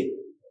this to me?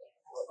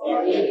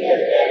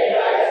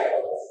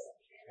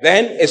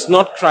 Then is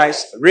not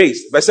Christ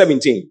raised. Verse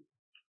 17.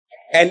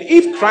 And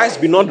if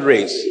Christ be not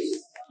raised,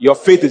 your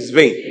faith is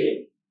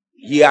vain.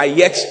 Ye are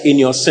yet in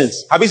your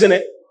sins. Have you seen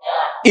it?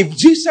 If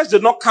Jesus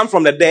did not come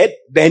from the dead,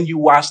 then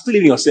you are still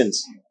in your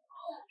sins.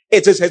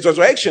 It is his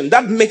resurrection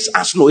that makes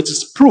us know. It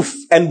is proof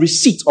and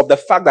receipt of the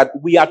fact that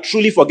we are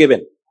truly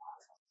forgiven.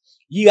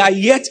 Ye are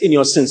yet in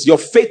your sins. Your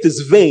faith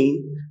is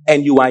vain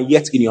and you are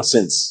yet in your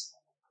sins.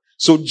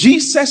 So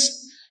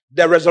Jesus,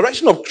 the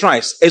resurrection of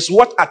Christ, is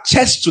what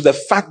attests to the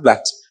fact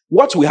that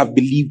what we have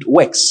believed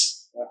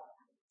works.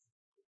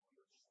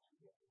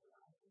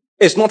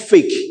 It's not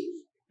fake.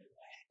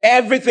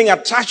 Everything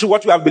attached to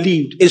what we have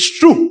believed is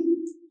true.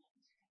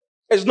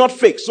 It's not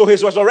fake. So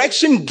his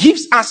resurrection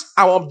gives us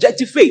our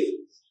objective faith,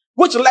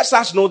 which lets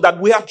us know that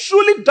we have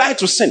truly died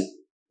to sin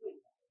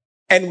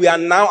and we are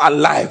now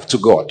alive to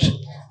God.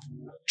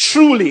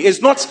 Truly,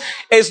 it's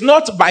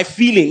not by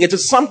feeling. It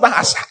is something that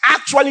has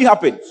actually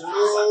happened.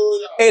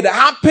 It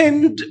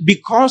happened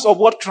because of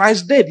what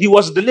Christ did. He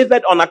was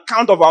delivered on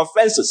account of our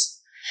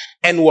offenses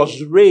and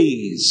was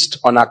raised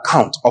on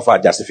account of our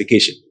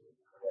justification.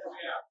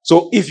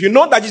 So if you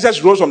know that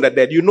Jesus rose from the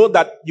dead, you know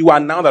that you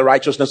are now the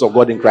righteousness of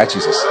God in Christ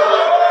Jesus.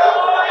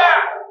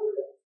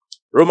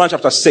 Romans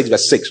chapter 6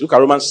 verse 6. Look at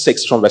Romans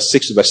 6 from verse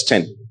 6 to verse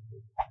 10.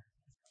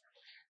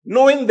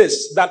 Knowing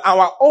this, that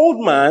our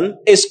old man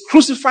is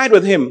crucified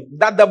with him,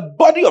 that the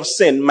body of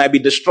sin might be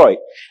destroyed,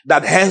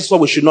 that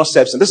henceforth we should not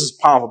serve sin. This is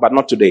powerful, but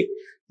not today.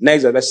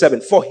 Next verse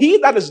 7. For he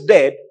that is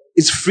dead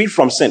is freed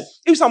from sin.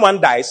 If someone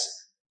dies,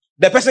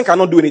 the person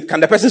cannot do anything.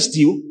 Can the person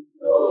steal?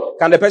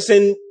 Can the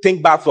person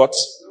think bad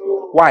thoughts?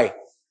 Why?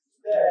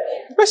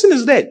 The person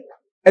is dead,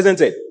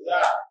 isn't it?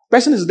 The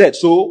person is dead,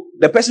 so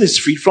the person is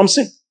freed from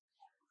sin.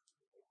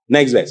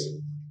 Next verse.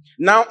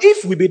 Now,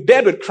 if we be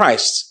dead with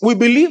Christ, we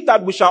believe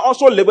that we shall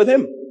also live with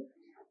him.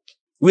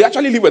 We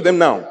actually live with him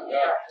now.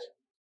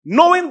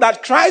 Knowing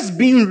that Christ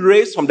being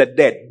raised from the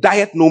dead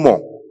dieth no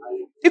more.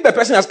 If the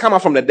person has come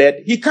out from the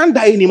dead, he can't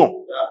die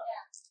anymore.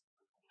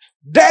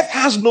 Death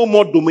has no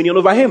more dominion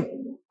over him.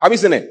 Have you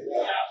seen it?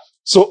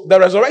 So the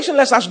resurrection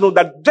lets us know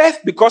that death,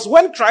 because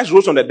when Christ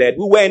rose from the dead,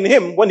 we were in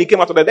him when he came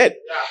out of the dead.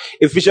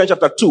 Ephesians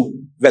chapter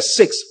 2 verse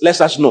 6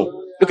 lets us know.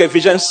 Look at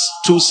Ephesians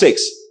 2:6.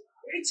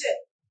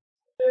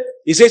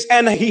 He says,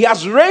 and he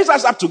has raised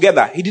us up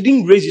together. He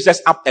didn't raise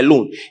Jesus up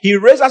alone. He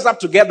raised us up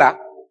together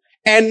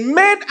and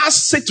made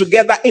us sit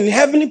together in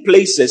heavenly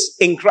places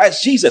in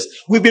Christ Jesus.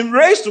 We've been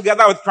raised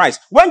together with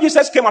Christ. When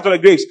Jesus came out of the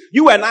graves,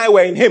 you and I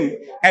were in him,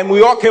 and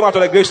we all came out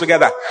of the graves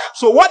together.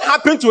 So what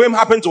happened to him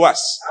happened to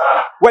us.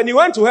 When he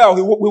went to hell,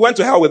 we went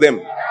to hell with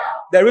him.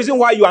 The reason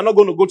why you are not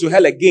going to go to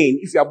hell again,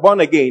 if you are born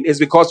again, is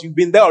because you've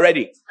been there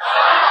already.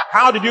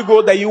 How did you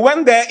go there? You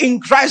went there in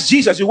Christ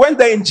Jesus. You went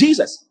there in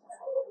Jesus.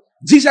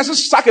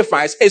 Jesus'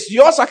 sacrifice is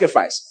your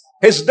sacrifice.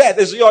 His death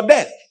is your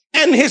death.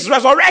 And his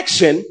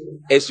resurrection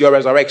is your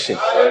resurrection.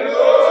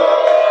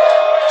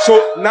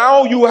 So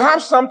now you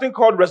have something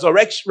called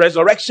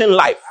resurrection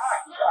life.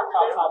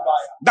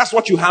 That's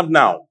what you have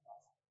now.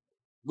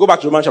 Go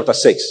back to Romans chapter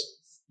 6.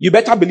 You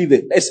better believe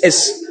it.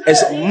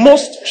 It's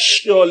most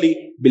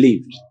surely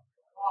believed.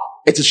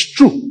 It is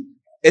true.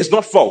 It's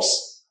not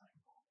false.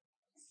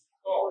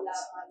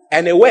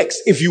 And it works.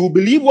 If you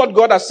believe what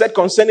God has said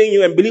concerning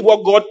you and believe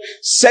what God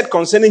said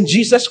concerning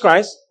Jesus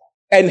Christ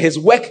and his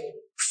work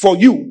for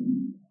you,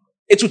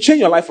 it will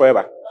change your life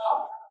forever.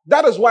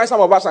 That is why some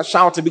of us are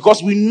shouting,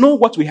 because we know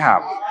what we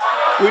have.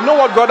 We know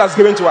what God has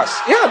given to us.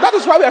 Yeah, that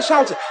is why we are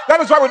shouting. That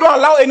is why we don't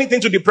allow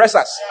anything to depress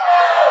us.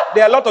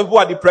 There are a lot of people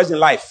who are depressed in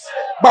life.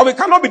 But we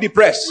cannot be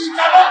depressed.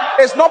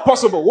 It's not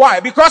possible.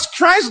 Why? Because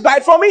Christ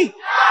died for me.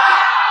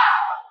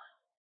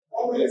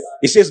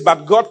 He says,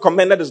 but God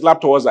commended his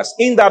love towards us,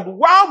 in that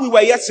while we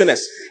were yet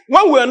sinners,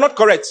 when we were not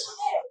correct,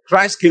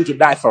 Christ came to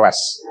die for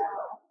us.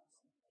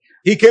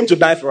 He came to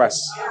die for us.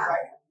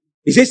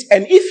 He says,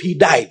 and if he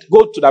died,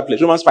 go to that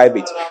place, Romans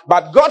 5:8.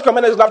 But God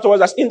commended his love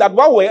towards us, in that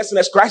while we were yet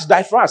sinners, Christ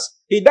died for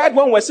us. He died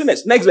when we were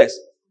sinners. Next verse.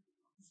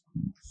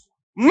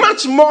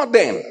 Much more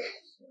then,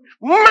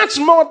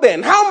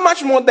 how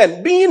much more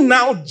then, being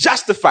now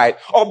justified,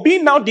 or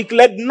being now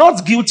declared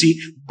not guilty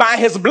by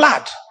his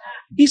blood,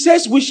 he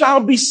says we shall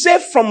be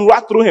saved from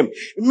wrath through him.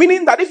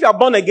 Meaning that if you are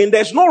born again,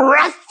 there's no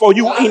wrath for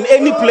you in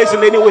any place,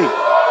 in any way.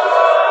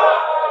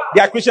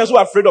 There are Christians who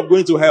are afraid of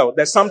going to hell.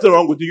 There's something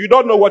wrong with you. You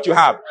don't know what you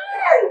have.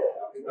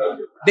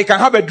 They can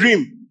have a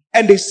dream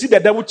and they see the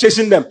devil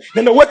chasing them.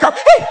 Then they wake up,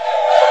 hey,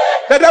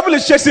 the devil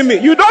is chasing me.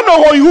 You don't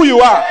know who you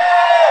are.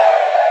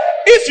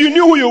 If you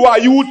knew who you are,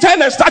 you would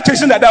turn and start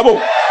chasing the devil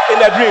in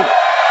the dream.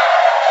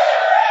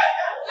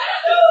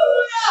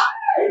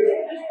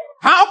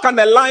 How can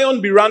a lion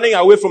be running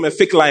away from a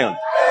fake lion?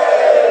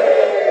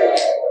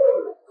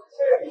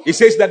 He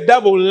says the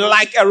devil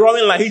like a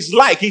roaring lion. He's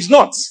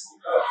not.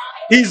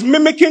 He's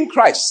mimicking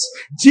Christ.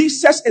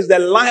 Jesus is the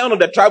lion of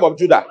the tribe of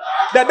Judah.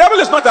 The devil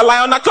is not a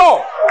lion at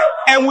all.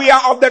 And we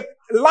are of the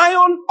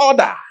lion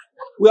order.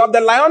 We are of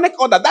the lionic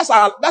order. That's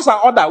our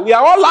order. We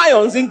are all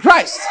lions in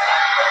Christ.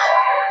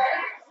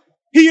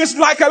 He is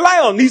like a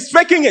lion. He's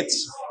faking it.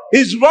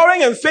 He's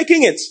roaring and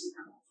faking it.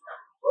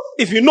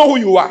 If you know who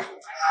you are,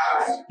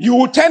 you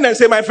will turn and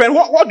say, my friend,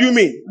 what do you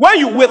mean? When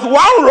you, with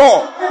one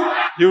roar,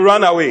 you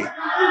run away.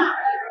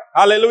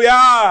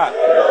 Hallelujah.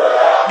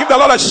 Give the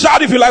Lord a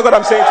shout if you like what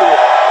I'm saying to you.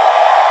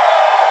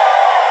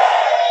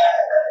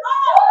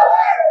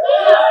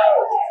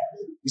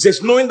 He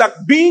says, knowing that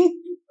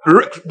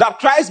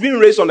Christ being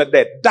raised from the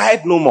dead,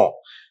 died no more.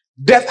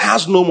 Death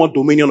has no more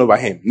dominion over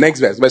him. Next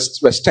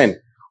verse 10.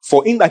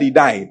 For in that he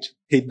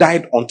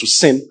died unto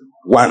sin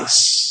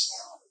once.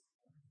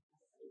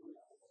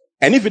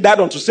 And if he died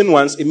unto sin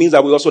once, it means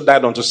that we also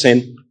died unto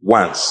sin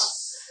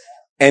once.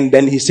 And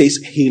then he says,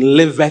 he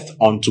liveth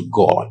unto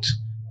God.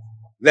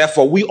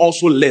 Therefore, we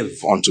also live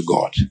unto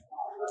God.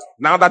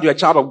 Now that you're a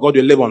child of God,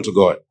 you live unto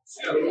God.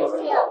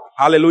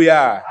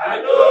 Hallelujah.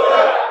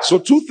 Hallelujah. So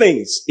two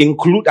things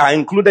are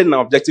included in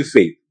our objective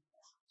faith.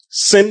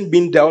 Sin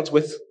being dealt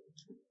with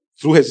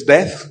through his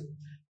death,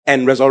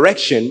 and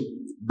resurrection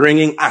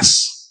bringing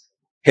us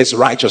his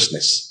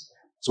righteousness.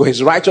 So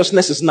his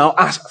righteousness is now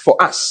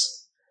for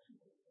us.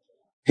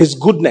 His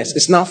goodness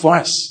is now for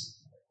us.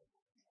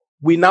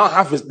 We now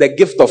have the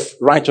gift of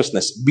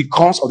righteousness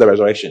because of the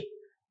resurrection.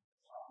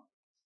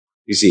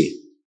 You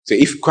see, so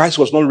if Christ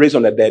was not raised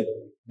on the dead,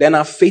 then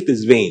our faith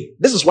is vain.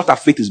 This is what our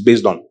faith is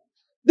based on.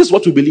 This is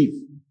what we believe.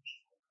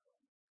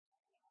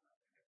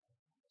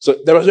 So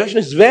the resurrection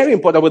is very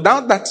important.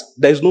 Without that,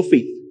 there is no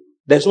faith.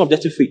 There is no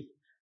objective faith.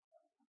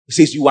 He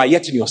says you are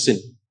yet in your sin.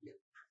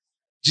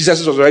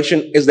 Jesus'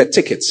 resurrection is the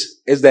ticket,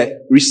 is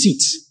the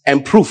receipt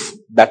and proof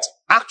that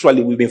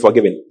actually we've been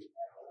forgiven.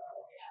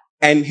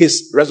 And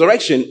his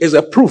resurrection is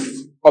a proof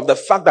of the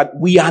fact that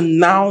we are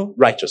now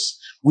righteous.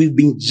 We've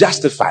been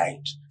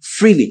justified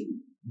freely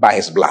by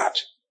his blood.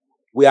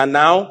 We are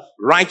now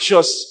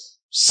righteous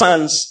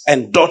sons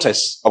and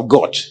daughters of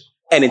God.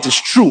 And it is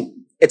true.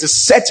 It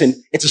is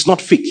certain. It is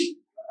not fake.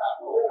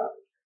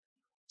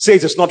 Say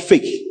it is not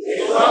fake.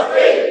 It's not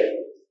fake.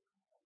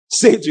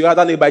 Say it to your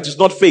other neighbor. It is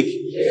not fake.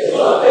 It's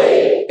not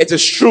fake. It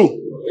is true.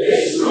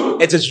 It's true.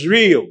 It is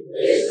real.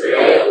 It's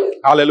real.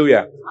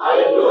 Hallelujah.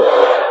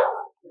 Hallelujah.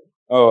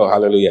 Oh,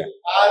 hallelujah.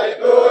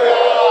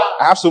 Hallelujah.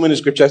 I have so many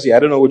scriptures here. I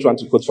don't know which one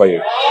to quote for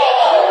you.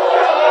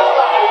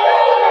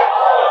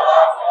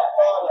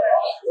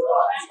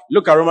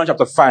 Look at Romans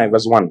chapter 5,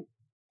 verse 1.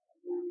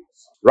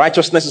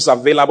 Righteousness is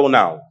available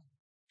now.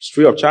 It's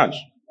free of charge.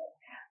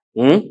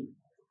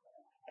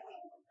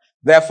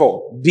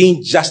 Therefore,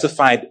 being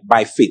justified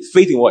by faith.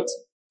 Faith in what?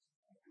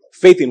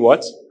 Faith in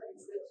what?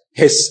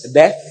 His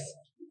death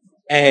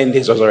and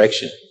his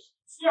resurrection.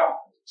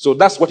 So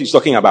that's what he's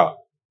talking about.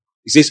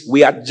 He says,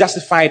 we are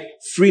justified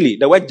freely.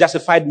 The word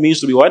justified means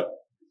to be what?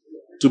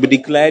 To be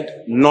declared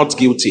not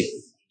guilty.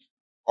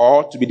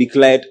 Or to be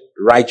declared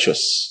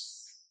righteous.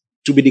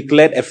 To be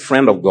declared a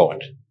friend of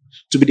God.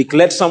 To be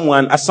declared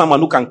someone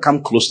who can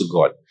come close to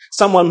God.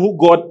 Someone who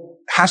God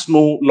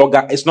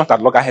is not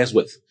at loggerheads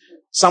with.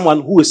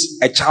 Someone who is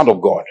a child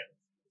of God.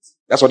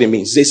 That's what it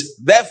means. It says,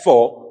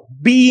 therefore,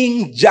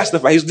 being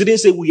justified. He didn't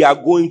say we are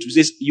going to. He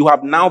says, you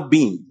have now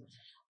been.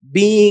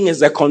 Being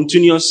is a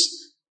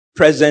continuous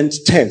present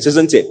tense,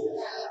 isn't it?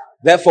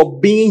 Therefore,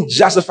 being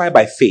justified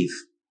by faith,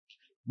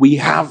 we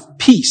have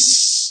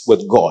peace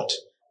with God.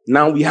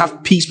 Now we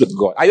have peace with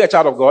God. Are you a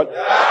child of God?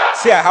 Yeah.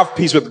 Say, I have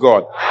peace with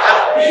God. I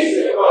have peace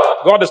with God.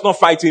 God is not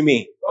fighting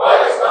me.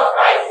 God is not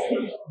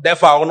fighting me.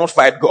 Therefore, I will not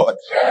fight God.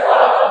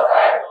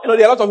 You know,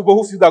 there are a lot of people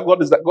who feel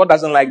that God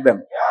doesn't like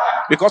them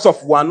because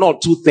of one or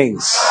two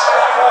things.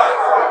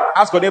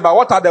 Ask your neighbor,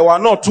 what are the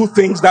one or two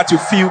things that you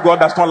feel God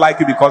does not like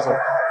you because of?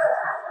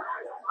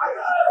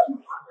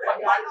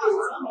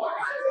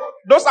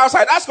 Those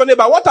outside, ask your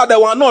neighbor, what are the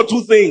one or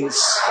two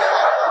things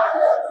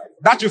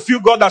that you feel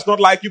God does not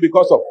like you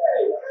because of?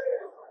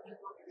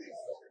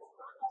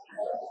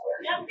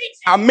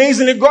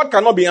 Amazingly, God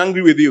cannot be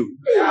angry with you.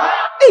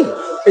 Hey,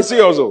 it's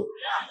serious.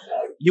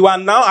 You are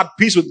now at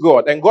peace with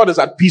God, and God is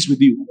at peace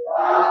with you.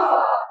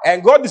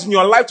 And God is in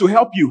your life to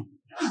help you.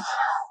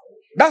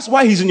 That's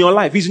why He's in your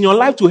life. He's in your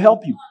life to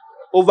help you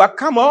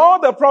overcome all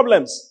the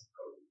problems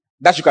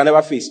that you can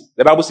never face.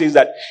 The Bible says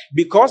that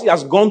because He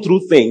has gone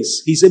through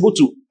things, He's able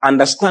to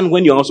understand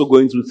when you're also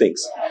going through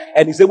things.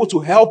 And He's able to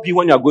help you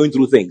when you're going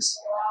through things.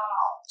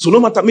 So no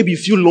matter, maybe you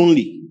feel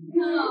lonely.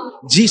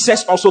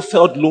 Jesus also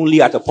felt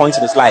lonely at a point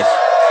in His life.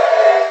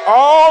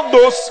 All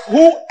those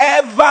who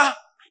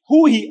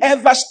He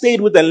ever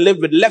stayed with and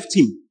lived with left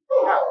Him.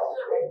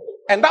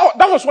 And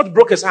that was what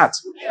broke His heart.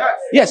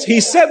 Yes,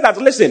 He said that,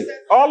 listen,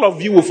 all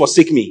of you will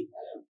forsake me.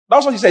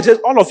 That's what He said. He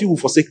said, all of you will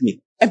forsake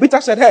me. And Peter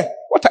said, hey,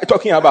 what are you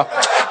talking about?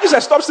 He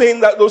said, stop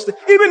saying that those things.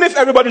 Even if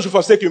everybody should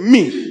forsake you,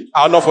 me,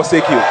 I'll not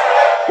forsake you.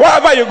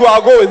 Wherever you go,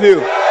 I'll go with you.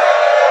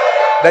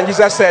 Then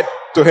Jesus said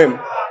to him,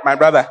 my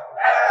brother,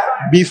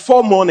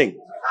 before morning,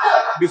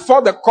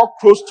 before the cock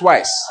crows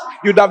twice,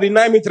 you'd have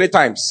denied me 3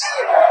 times.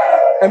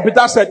 And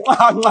Peter said, it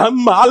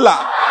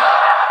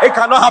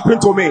cannot happen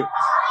to me.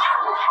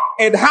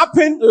 It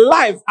happened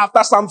live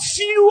after some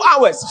few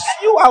hours.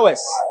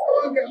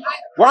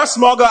 One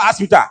small girl asked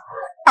Peter,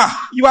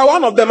 you are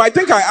one of them. I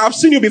think I've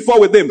seen you before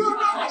with them.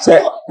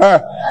 Say,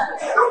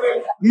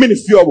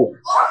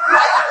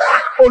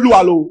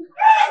 Oluwalo,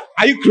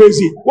 are you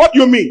crazy? What do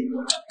you mean?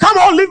 Come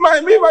on, leave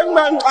my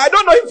man. I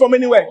don't know him from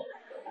anywhere.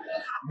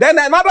 Then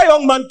another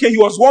young man came. He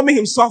was warming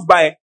himself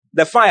by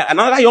the fire.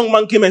 Another young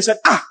man came and said,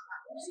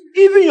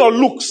 even your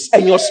looks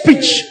and your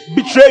speech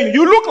betray you.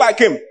 You look like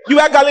him. You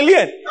are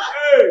Galilean.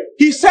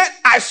 He said,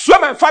 I swear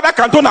my father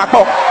can do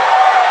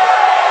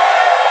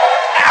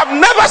I've I've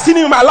never seen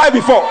him in my life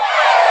before.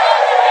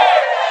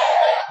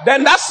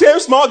 Then that same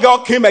small girl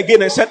came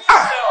again and said,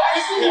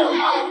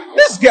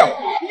 this girl,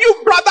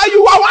 you brother,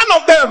 you are one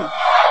of them.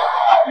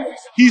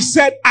 He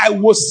said, I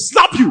will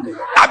slap you.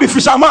 I'll be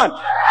fisherman.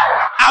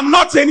 I'm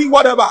not saying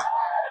whatever.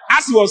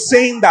 As he was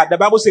saying that, the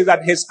Bible says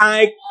that his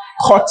eye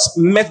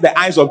met the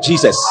eyes of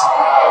Jesus.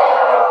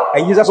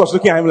 And Jesus was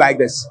looking at him like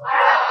this.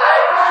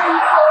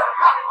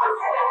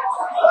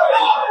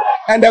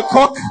 And the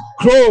cock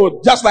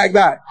crowed just like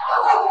that.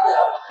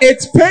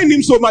 It pained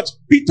him so much.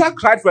 Peter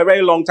cried for a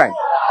very long time.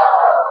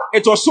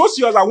 It was so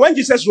serious that when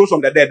Jesus rose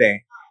from the dead,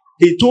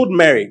 he told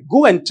Mary,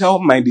 go and tell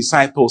my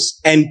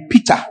disciples and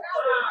Peter.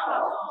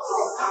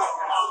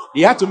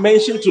 He had to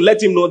mention to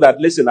let him know that,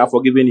 listen, I've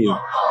forgiven you.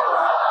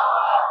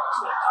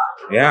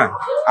 Yeah,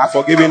 I've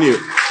forgiven you.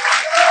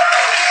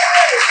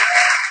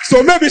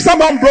 So maybe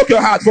someone broke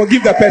your heart.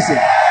 Forgive the person.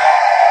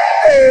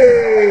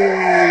 Hey.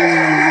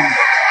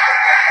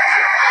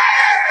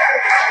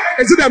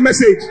 Is it a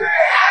message?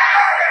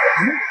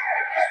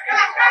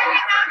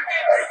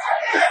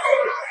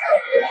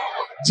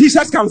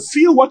 Jesus can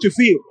feel what you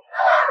feel.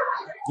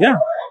 Yeah.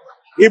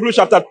 Hebrews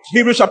chapter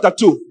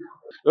 2.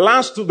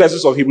 Last 2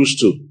 verses of Hebrews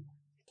 2.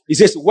 He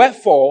says,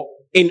 wherefore,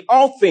 in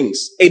all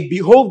things, it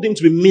behoved him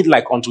to be made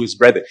like unto his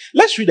brethren.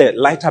 Let's read a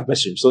lighter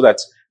version so that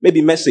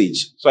maybe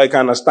message, so I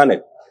can understand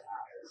it.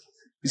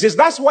 He says,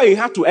 that's why he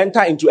had to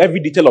enter into every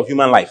detail of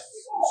human life.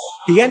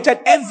 He entered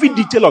every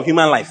detail of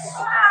human life.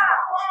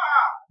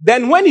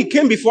 Then when he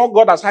came before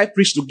God as high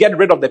priest to get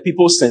rid of the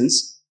people's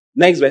sins,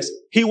 next verse,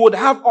 he would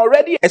have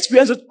already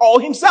experienced it all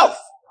himself.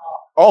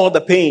 All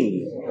the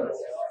pain.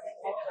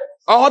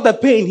 All the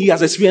pain he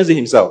has experienced it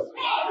himself.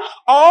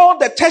 All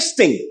the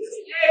testing.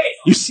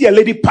 You see a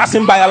lady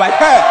passing by, like,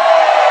 hey,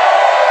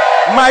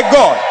 my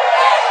God,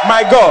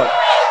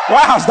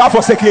 why hast thou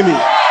forsaken me?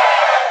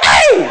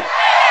 Hey!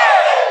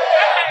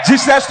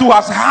 Jesus too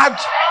has had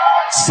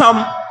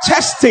some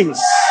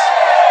testings.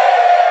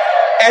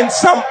 And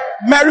some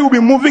Mary will be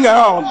moving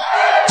around.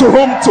 To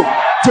whom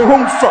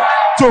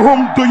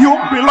do you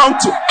belong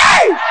to?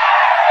 Hey!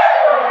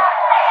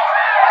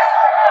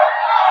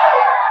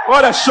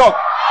 What a shock.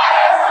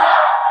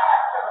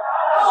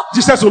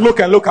 Jesus will look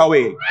and look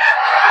away.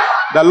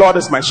 The Lord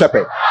is my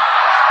shepherd.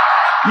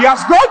 He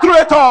has gone through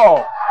it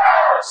all.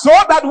 So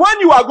that when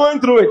you are going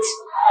through it,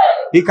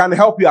 he can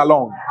help you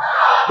along.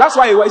 That's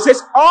why he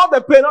says all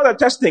the pain, all the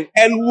testing,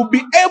 and will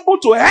be able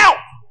to help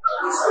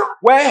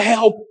where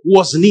help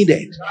was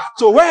needed.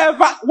 So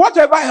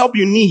whatever help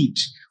you need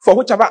for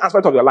whichever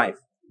aspect of your life,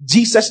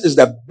 Jesus is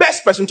the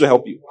best person to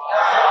help you.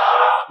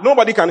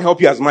 Nobody can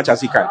help you as much as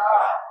he can.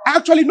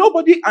 Actually,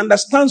 nobody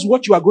understands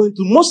what you are going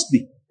through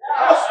mostly.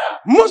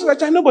 Most of the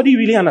time, nobody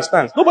really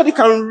understands. Nobody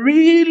can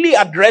really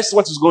address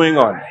what is going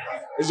on.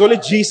 It's only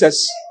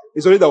Jesus,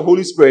 it's only the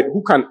Holy Spirit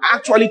who can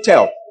actually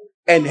tell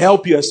and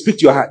help you and speak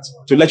to your heart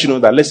to let you know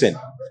that, listen,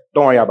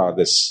 don't worry about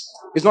this.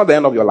 It's not the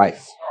end of your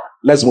life.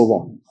 Let's move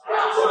on.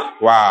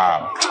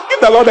 Wow. Give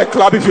the Lord a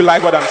clap if you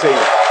like what I'm saying.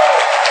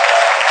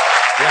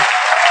 Yeah.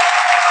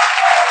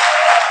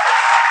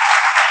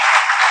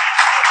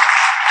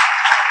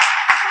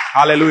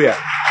 Hallelujah.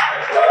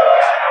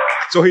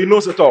 So he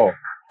knows it all.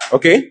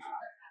 Okay?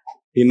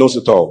 He knows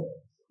it all.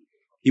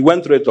 He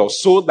went through it all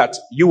so that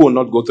you will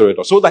not go through it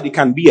all. So that he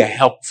can be a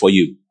help for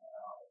you.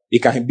 He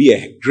can be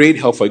a great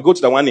help for you. Go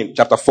to the one in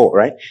chapter 4,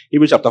 right?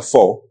 Hebrews chapter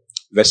 4,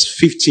 verse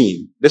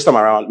 15. This time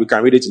around, we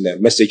can read it in the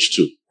message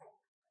too.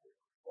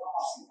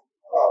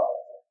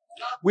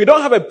 We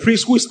don't have a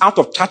priest who is out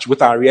of touch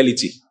with our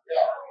reality.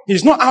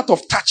 He's not out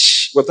of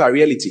touch with our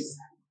reality.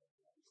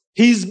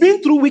 He's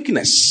been through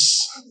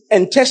weakness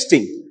and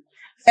testing.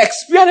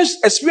 Experienced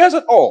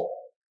it all.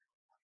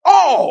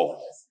 All.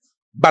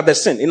 But the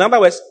sin. In other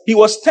words, he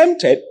was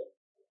tempted,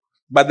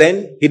 but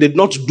then he did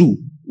not do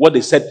what they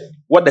said,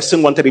 what the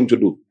sin wanted him to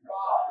do.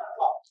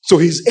 So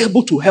he's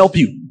able to help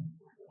you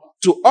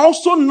to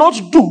also not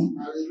do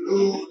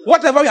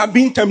whatever you are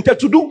being tempted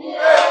to do.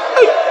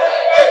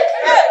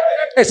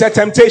 It's a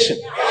temptation.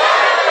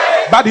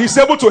 But he's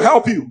able to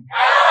help you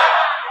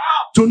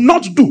to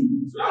not do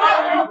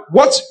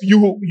what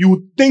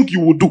you think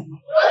you will do.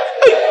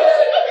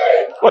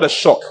 What a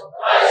shock.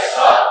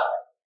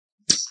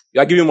 You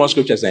are giving more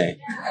scriptures there.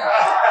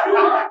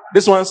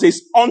 This one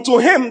says, unto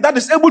him that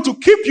is able to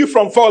keep you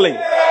from falling.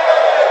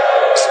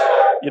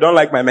 You don't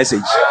like my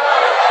message.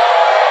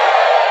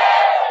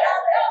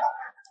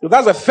 So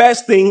that's the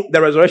first thing the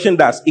resurrection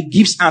does. It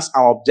gives us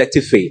our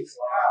objective faith.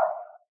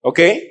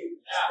 Okay?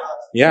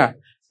 Yeah.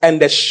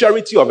 And the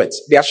surety of it,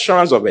 the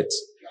assurance of it.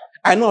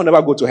 I know I'll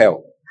never go to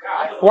hell.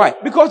 Why?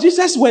 Because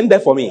Jesus went there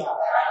for me.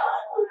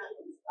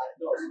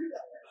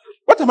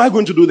 What am I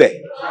going to do there?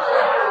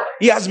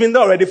 He has been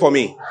there already for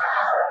me.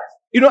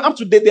 You know, up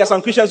to date, there are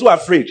some Christians who are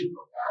afraid.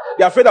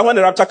 They are afraid that when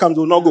the rapture comes, they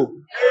will not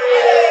go.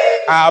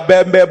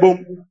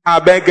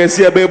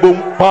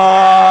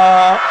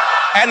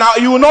 And now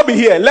you will not be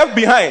here, left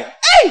behind.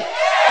 Hey!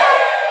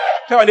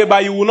 Tell your neighbor,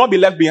 you will not be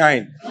left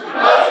behind.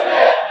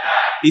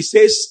 He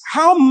says,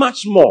 how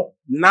much more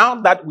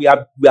now that we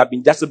have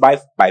been justified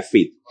by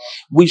faith,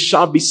 we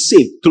shall be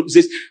saved. It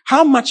says,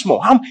 how much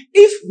more?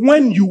 If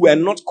when you were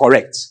not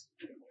correct,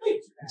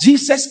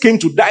 Jesus came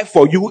to die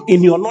for you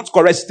in your not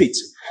correct state,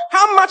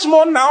 how much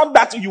more now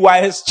that you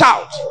are his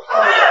child?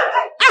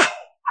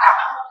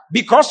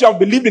 Because you have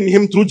believed in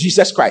him through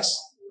Jesus Christ.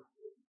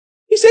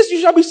 He says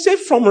you shall be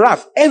saved from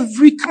wrath,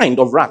 every kind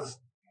of wrath,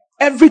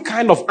 every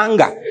kind of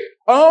anger.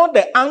 All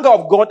the anger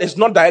of God is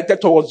not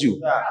directed towards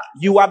you.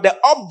 You are the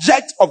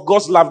object of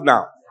God's love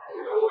now.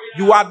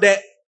 You are the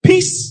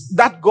peace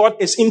that God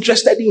is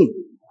interested in.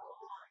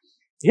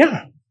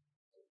 Yeah.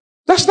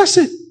 That's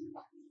it.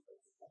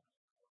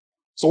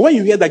 So when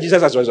you hear that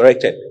Jesus has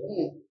resurrected,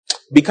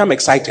 become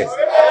excited.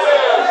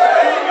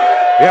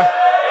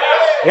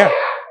 Yeah.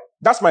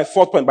 That's my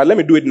fourth point, but let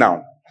me do it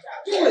now.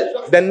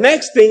 The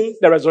next thing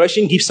the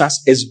resurrection gives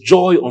us is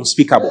joy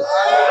unspeakable.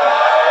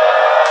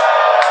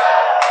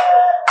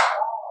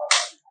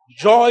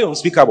 Joy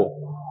unspeakable.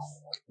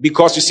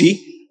 Because you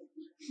see,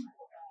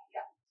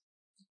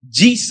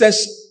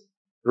 Jesus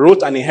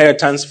wrote an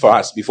inheritance for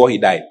us before he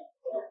died.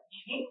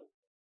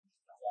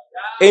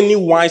 Any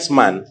wise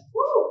man,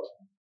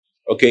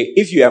 okay,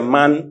 if you're a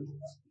man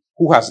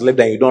who has lived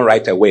and you don't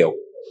write a will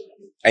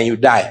and you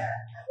die,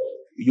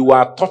 you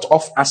are thought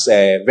of as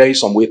a very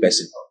some way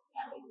person.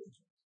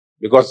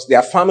 Because there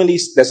are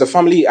families, there's a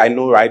family I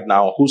know right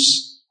now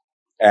whose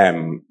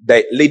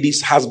the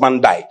lady's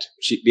husband died.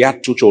 They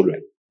had 2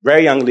 children.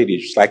 Very young lady,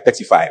 she's like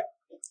 35.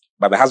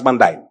 But the husband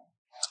died.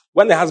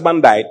 When the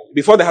husband died,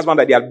 before the husband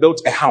died, they had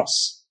built a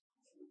house.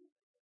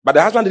 But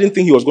the husband didn't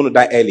think he was going to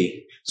die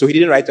early, so he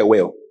didn't write a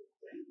will.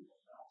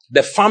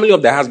 The family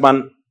of the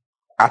husband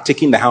are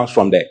taking the house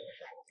from the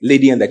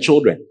lady and the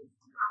children.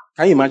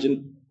 Can you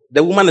imagine?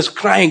 The woman is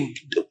crying.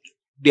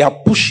 They are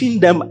pushing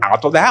them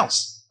out of the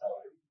house.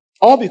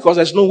 All because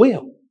there's no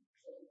will.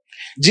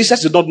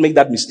 Jesus did not make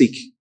that mistake.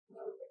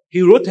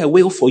 He wrote a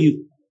will for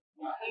you.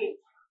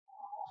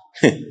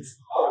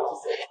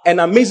 And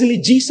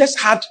amazingly, Jesus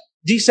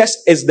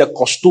is the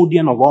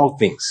custodian of all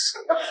things.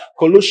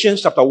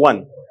 Colossians chapter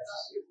 1,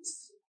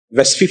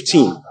 verse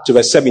 15 to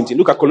verse 17.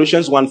 Look at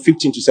Colossians 1,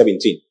 15 to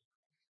 17.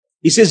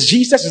 He says,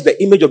 Jesus is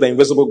the image of the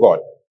invisible God,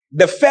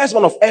 the first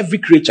one of every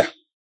creature.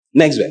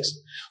 Next verse.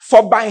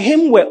 For by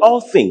him were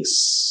all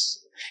things.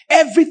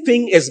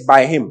 Everything is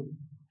by him.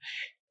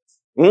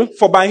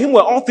 For by him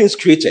were all things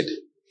created,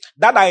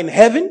 that are in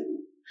heaven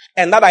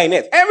and that are in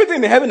earth.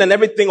 Everything in heaven and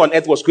everything on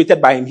earth was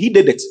created by him. He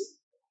did it.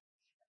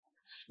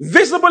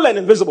 Visible and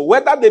invisible,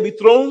 whether they be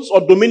thrones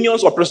or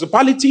dominions or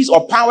principalities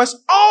or powers,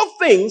 all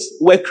things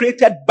were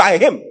created by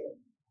him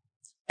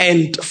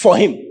and for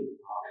him.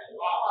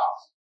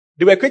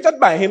 They were created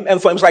by him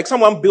and for him. It's like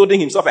someone building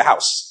himself a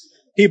house.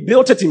 He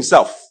built it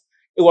himself.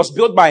 It was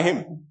built by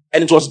him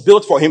and it was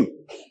built for him.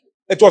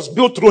 It was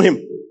built through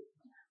him.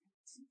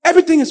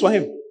 Everything is for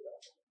him.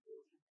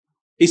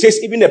 He says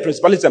even the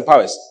principalities and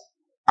powers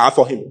are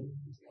for him.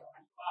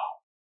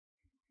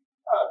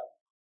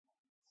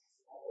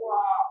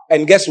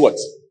 And guess what?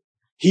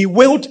 He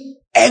willed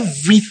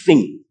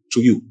everything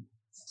to you.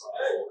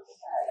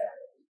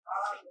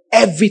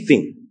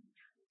 Everything.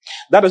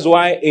 That is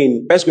why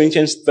in 1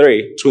 Corinthians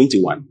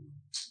 3:21,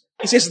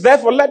 he says,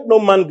 therefore let no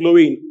man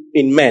glory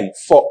in men,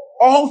 for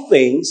all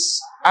things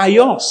are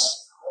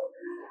yours.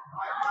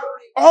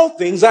 All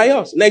things are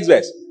yours. Next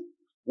verse.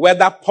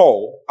 Whether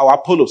Paul or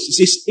Apollos, he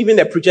says, even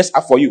the preachers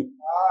are for you.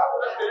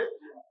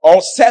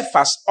 Or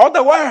Cephas, or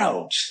the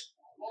world.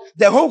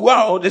 The whole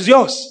world is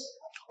yours.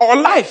 Or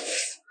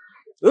life.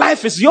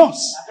 Life is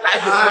yours.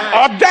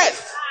 Or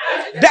death.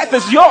 Death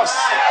is yours.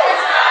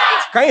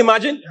 Can you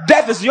imagine?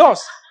 Death is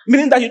yours.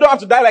 Meaning that you don't have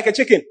to die like a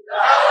chicken.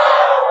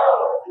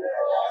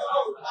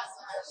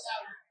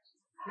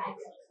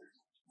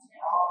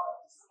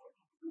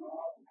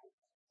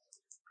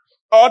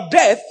 Or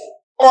death,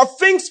 or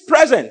things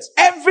present.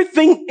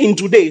 Everything in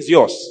today is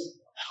yours.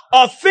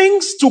 Or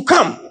things to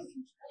come.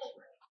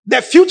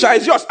 The future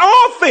is yours.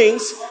 All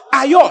things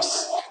are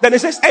yours. Then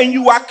it says, and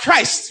you are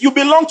Christ. You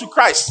belong to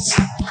Christ.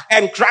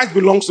 And Christ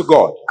belongs to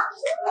God.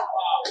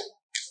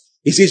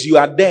 He says you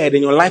are dead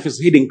and your life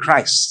is hid in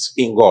Christ,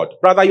 in God.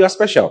 Brother, you are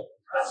special.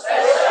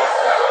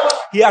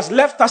 He has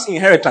left us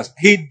inheritance.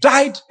 He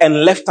died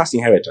and left us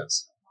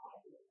inheritance.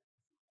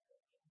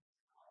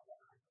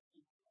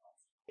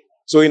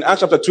 So in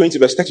Acts chapter 20,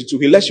 verse 32,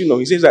 he lets you know,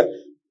 he says that,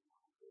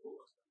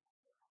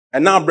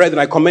 and now, brethren,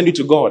 I commend you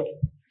to God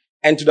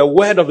and to the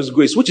word of his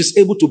grace, which is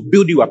able to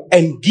build you up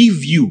and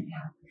give you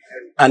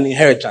an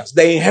inheritance.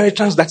 The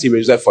inheritance that he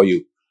reserved for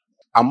you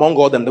among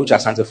all them which are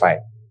sanctified.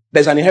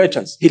 There's an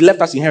inheritance. He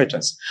left us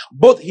inheritance,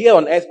 both here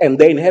on earth and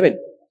there in heaven.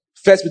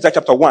 1 Peter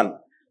chapter 1,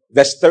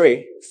 verse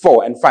 3,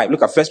 4, and 5.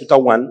 Look at 1 Peter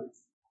 1,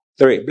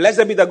 3.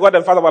 Blessed be the God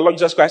and Father of our Lord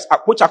Jesus Christ,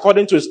 which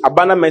according to his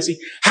abundant mercy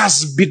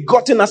has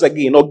begotten us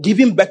again, or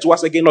given birth to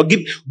us again, or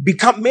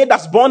made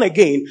us born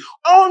again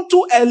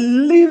unto a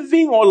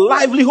living or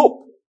lively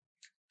hope.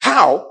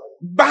 How?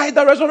 By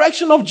the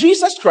resurrection of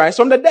Jesus Christ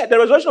from the dead. The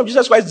resurrection of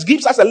Jesus Christ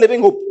gives us a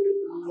living hope.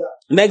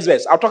 Next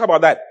verse. I'll talk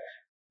about that.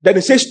 Then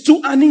it says,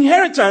 to an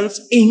inheritance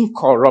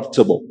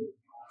incorruptible.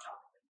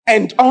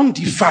 and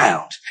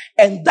undefiled,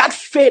 and that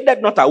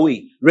faded not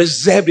away,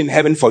 reserved in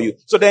heaven for you.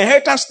 So the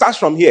inheritance starts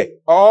from here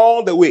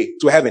all the way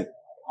to heaven.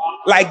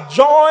 Like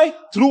joy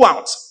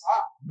throughout,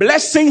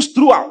 blessings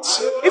throughout.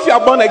 If you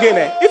are born again,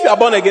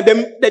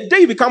 the day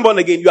you become born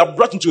again, you are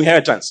brought into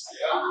inheritance.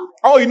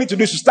 All you need to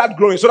do is to start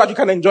growing so that you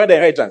can enjoy the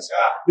inheritance.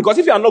 Because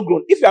if you are not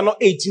grown, if you are not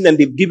 18 and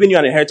they've given you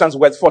an inheritance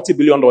worth $40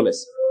 billion,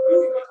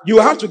 you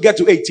have to get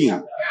to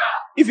 18.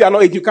 If you are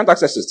not 18, you can't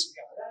access it.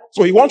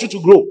 So he wants you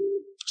to grow.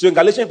 So in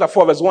Galatians chapter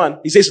 4 verse 1,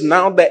 he says,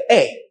 now the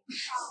heir.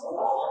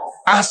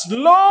 As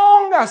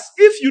long as,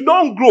 if you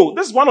don't grow,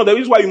 this is one of the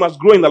reasons why you must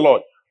grow in the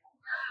Lord.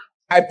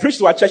 I preached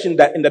to our church in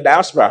the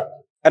diaspora,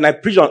 and I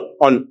preached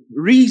on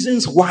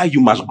reasons why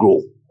you must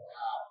grow.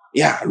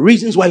 Yeah,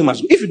 reasons why you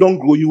must grow. If you don't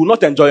grow, you will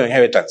not enjoy your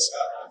inheritance.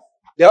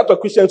 There are a lot of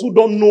Christians who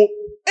don't know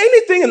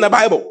anything in the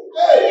Bible.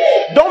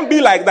 Don't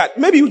be like that.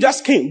 Maybe you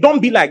just came.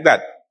 Don't be like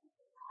that.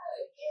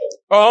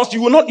 Or else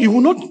you will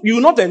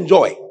not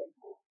enjoy.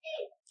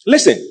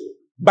 Listen,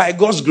 by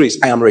God's grace,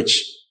 I am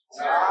rich.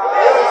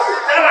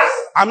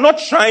 I'm not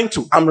trying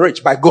to. I'm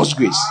rich by God's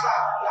grace.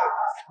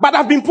 But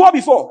I've been poor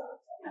before.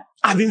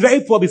 I've been very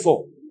poor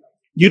before.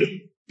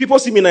 People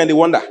see me now and they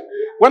wonder.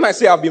 When I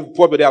say I've been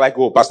poor, they're like,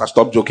 oh, Pastor,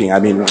 stop joking. I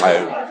mean,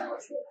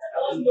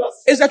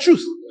 it's the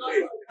truth.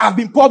 I've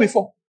been poor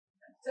before.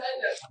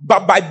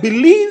 But by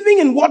believing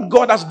in what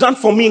God has done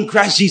for me in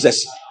Christ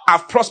Jesus,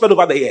 I've prospered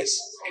over the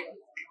years.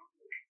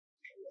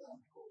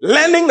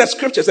 Learning the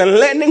scriptures and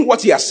learning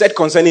what he has said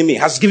concerning me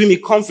has given me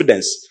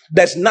confidence.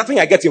 There's nothing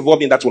I get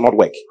involved in that will not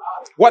work.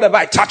 Whatever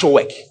I touch will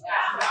work.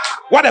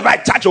 Whatever I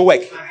touch will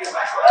work.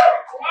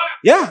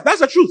 Yeah, that's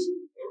the truth.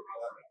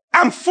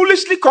 I'm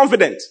foolishly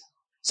confident.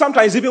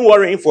 Sometimes even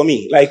worrying for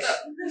me. Like,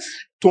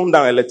 tone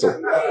down a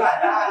little.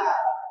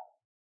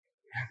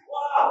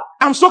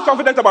 I'm so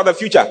confident about the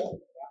future.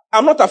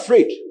 I'm not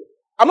afraid.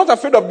 I'm not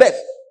afraid of death.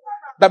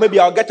 That maybe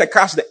I'll get a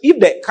crash. If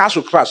the car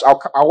will crash, I'll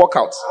walk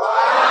out.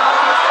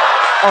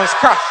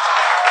 Unscathed.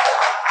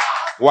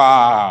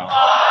 Wow.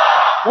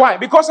 Why?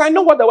 Because I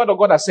know what the word of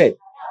God has said.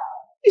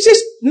 He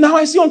says, now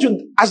I see unto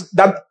as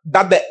that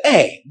the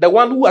heir, the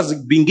one who has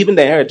been given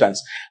the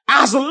inheritance,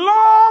 as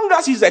long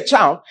as he's a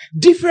child,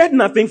 differeth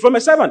nothing from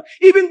a servant.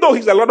 Even though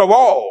he's the Lord of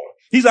all.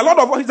 He's the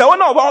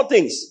owner of all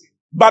things.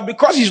 But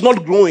because he's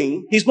not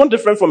growing, he's not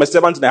different from a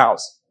servant in the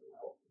house.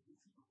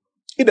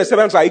 If the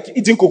servants are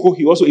eating cocoa,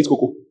 he also eats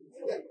cocoa.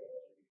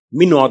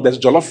 Meanwhile, there's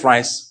jollof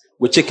rice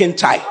with chicken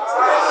thigh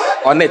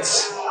on it,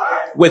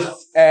 with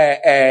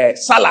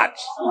salad,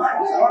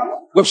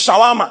 with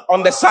shawarma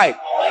on the side.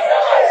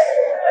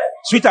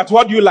 Sweetheart,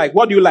 what do you like?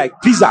 What do you like?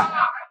 Pizza.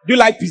 Do you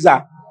like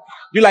pizza?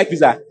 Do you like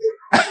pizza?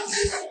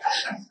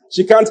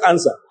 She can't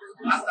answer.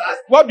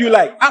 What do you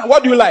like?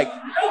 What do you like?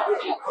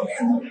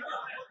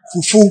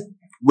 Fufu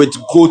with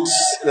goat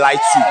light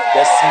soup,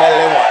 the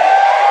smelling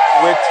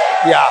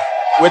one.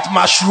 With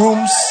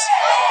mushrooms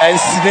and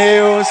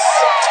snails.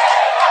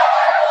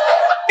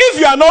 If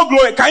you are not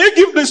growing, can you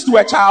give this to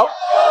a child?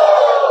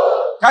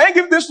 Can you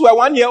give this to a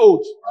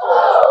 1-year-old?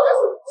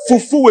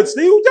 Fufu with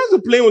snails. You just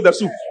be playing with the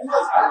soup.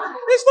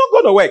 It's not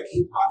going to work.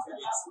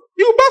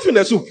 You bath in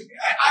the soup.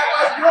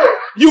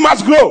 You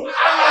must grow.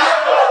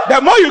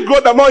 The more you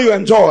grow, the more you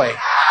enjoy.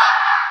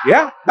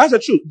 Yeah, that's the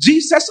truth.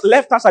 Jesus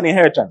left us an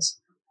inheritance.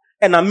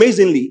 And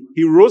amazingly,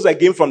 he rose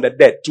again from the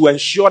dead to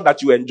ensure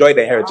that you enjoy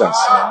the inheritance.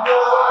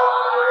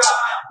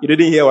 You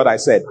didn't hear what I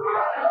said.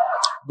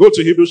 Go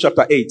to Hebrews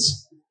chapter 8.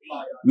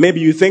 Maybe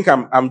you think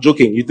I'm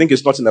joking. You think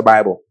it's not in the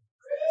Bible.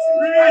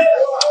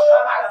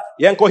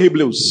 Yanko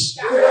Hebrews.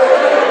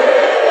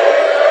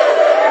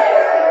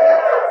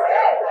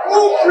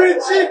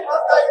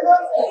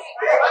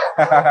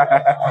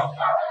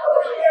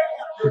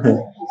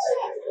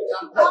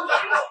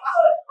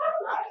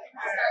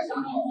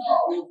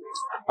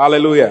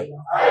 Hallelujah.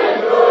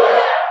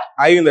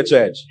 Are you in the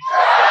church?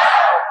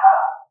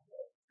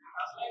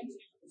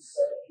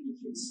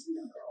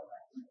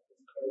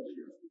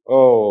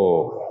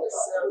 Oh.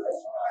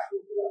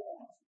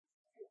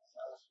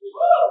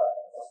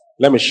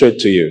 Let me show it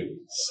to you.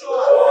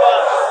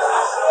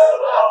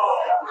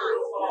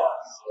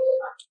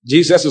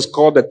 Jesus is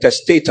called the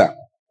testator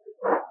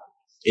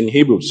in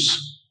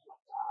Hebrews.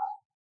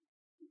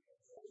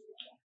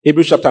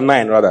 Hebrews chapter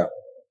 9, rather.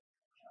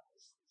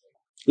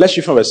 Let's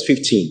read from verse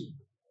 15.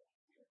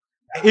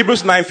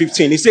 Hebrews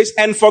 9:15. It says,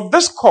 and for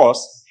this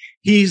cause,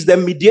 he is the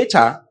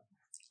mediator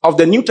of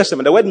the New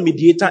Testament. The word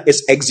mediator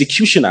is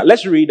executioner.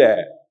 Let's read.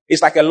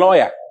 It's like a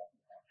lawyer.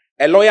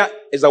 A lawyer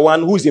is the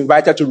one who is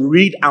invited to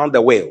read out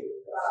the will.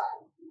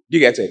 Do you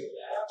get it?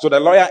 So the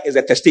lawyer is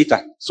a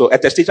testator. So a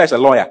testator is a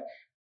lawyer.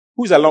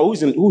 Who's a law?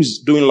 Who's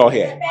doing law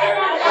here?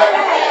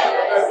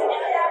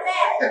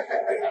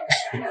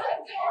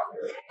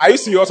 Are you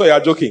serious or you are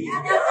joking?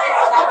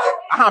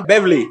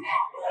 Beverly.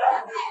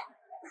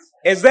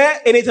 Is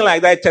there anything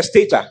like that?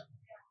 Testator?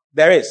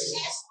 There is.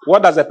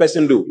 What does a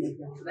person do?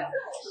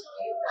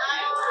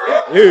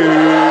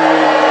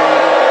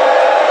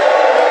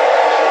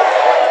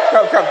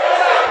 Come.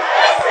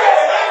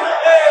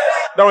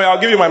 Don't worry, I'll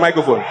give you my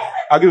microphone.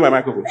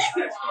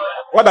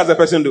 What does the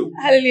person do?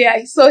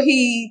 Hallelujah. So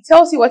he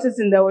tells you what is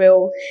in the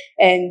will,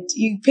 and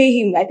you pay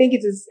him. I think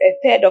it is a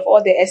third of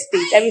all the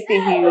estate,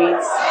 everything he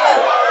reads.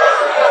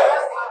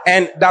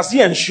 And does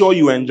he ensure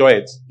you enjoy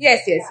it?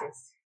 Yes.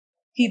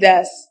 He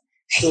does.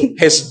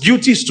 His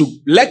duty is to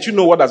let you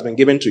know what has been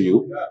given to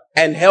you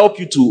and help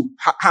you to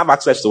have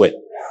access to it.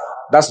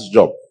 That's his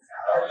job.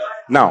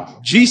 Now,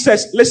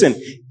 Jesus,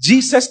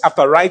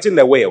 after writing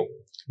the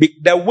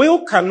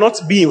will cannot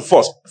be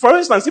enforced. For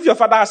instance, if your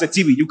father has a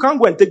TV, you can't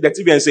go and take the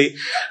TV and say,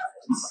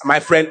 my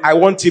friend, I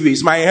want TV.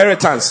 It's my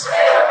inheritance.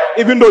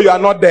 Even though you are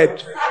not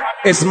dead,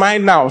 it's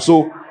mine now.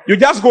 So you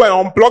just go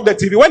and unplug the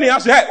TV. When he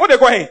asks you, hey, what they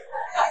going?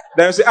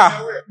 Then you say,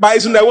 but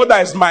it's in the will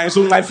that is mine.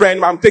 So my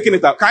friend, I'm taking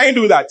it out. Can you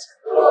do that?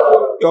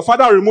 Your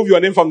father will remove your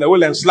name from the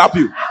will and slap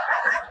you.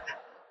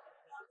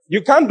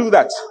 You can't do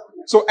that.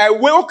 So a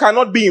will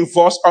cannot be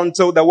enforced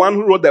until the one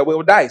who wrote the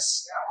will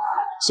dies.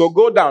 So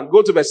go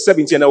to verse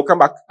 17 and I will come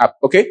back up.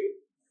 Okay?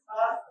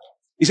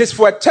 It says,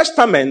 for a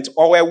testament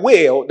or a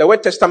will, the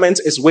word testament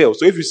is will.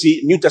 So if you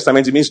see New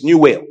Testament, it means new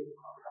will.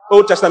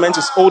 Old Testament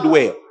is old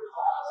will.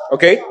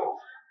 Okay?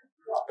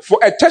 For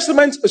a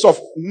testament is of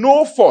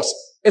no force.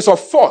 It's of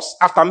force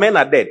after men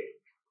are dead.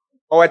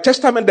 Or a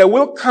testament, the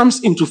will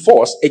comes into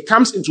force. It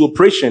comes into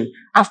operation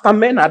after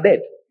men are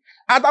dead.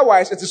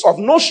 Otherwise, it is of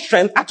no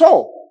strength at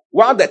all.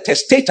 While the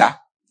testator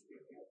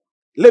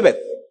liveth,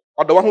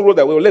 or the one who wrote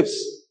the will lives.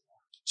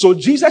 So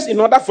Jesus, in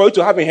order for you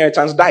to have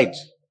inheritance, died.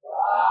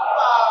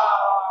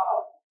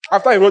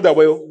 After he wrote the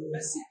will,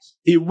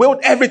 he willed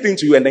everything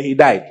to you and then he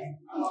died.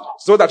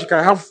 So that you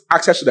can have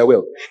access to the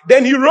will.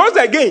 Then he rose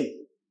again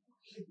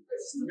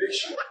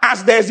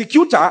as the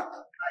executor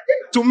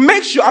to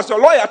make sure, as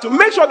your lawyer, to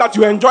make sure that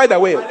you enjoy the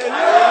will.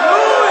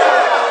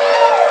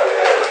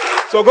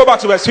 So go back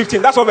to verse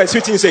 15. That's what verse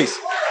 15 says.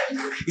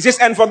 It says,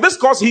 and for this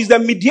cause, he is the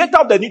mediator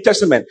of the New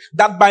Testament,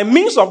 that by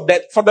means of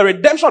death, for the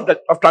redemption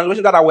of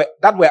transgressions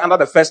that were under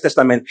the First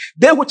Testament,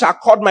 they which are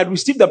called might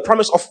receive the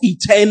promise of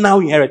eternal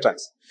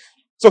inheritance.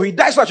 So he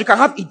died so that you can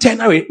have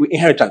eternal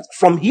inheritance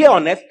from here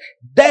on earth,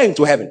 there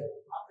into heaven.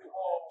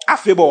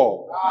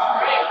 Affable.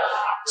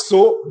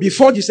 So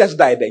before Jesus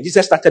died, then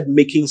Jesus started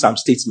making some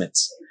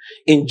statements.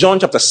 In John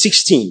chapter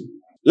 16,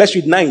 let's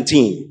read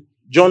 19.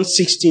 John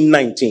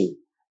 16:19.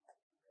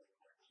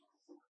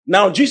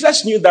 Now,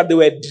 Jesus knew that they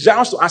were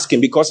desirous to ask him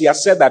because he had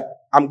said that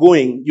I'm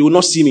going, you will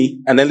not see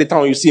me, and then later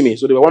on you see me.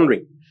 So they were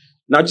wondering.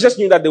 Now, Jesus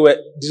knew that they were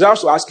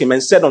desirous to ask him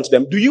and said unto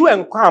them, do you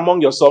inquire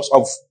among yourselves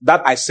of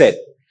that I said,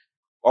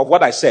 of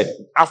what I said?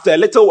 After a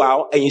little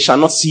while, and you shall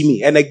not see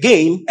me. And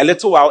again, a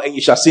little while, and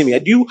you shall see me.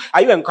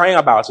 Are you inquiring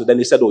about it? Then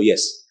they said, oh,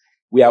 yes.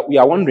 We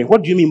are wondering,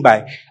 what do you mean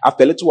by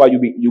after a little while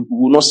you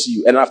will not see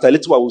you, and after a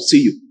little while we'll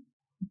see you?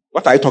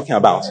 What are you talking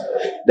about?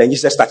 Then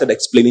Jesus started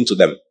explaining to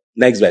them.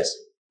 Next verse.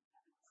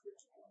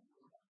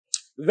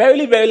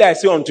 Verily, verily, I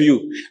say unto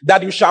you,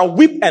 that you shall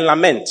weep and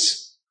lament,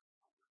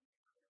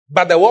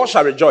 but the world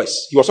shall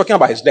rejoice. He was talking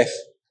about his death.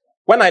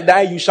 When I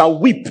die, you shall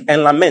weep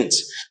and lament,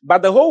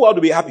 but the whole world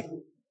will be happy.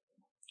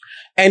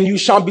 And you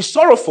shall be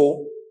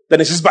sorrowful. Then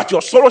it says, but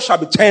your sorrow shall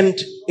be turned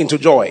into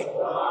joy.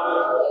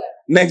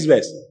 Next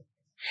verse.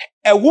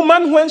 A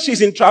woman, when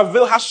she's in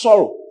travail, has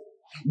sorrow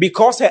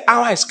because her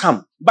hour has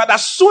come. But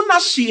as soon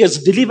as she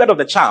is delivered of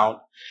the child,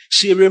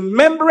 she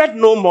remembereth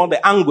no more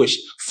the anguish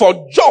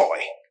for joy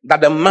that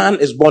the man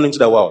is born into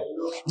the world.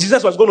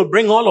 Jesus was going to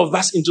bring all of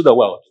us into the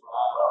world.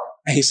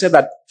 And he said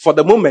that for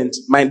the moment,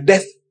 my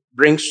death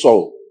brings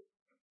sorrow.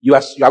 You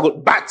are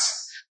good. But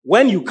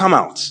when you come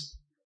out,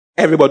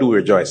 everybody will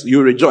rejoice.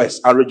 You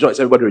rejoice. I'll rejoice.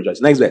 Everybody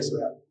rejoice. Next verse.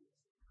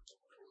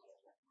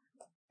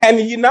 And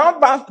you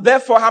now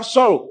therefore have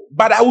sorrow,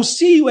 but I will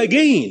see you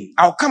again.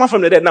 I'll come out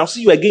from the dead and I'll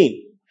see you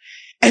again.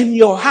 And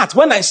your heart,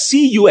 when I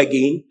see you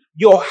again,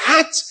 your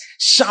heart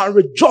shall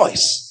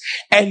rejoice,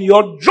 and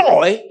your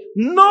joy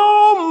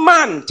no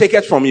man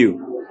taketh from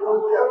you.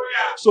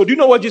 So do you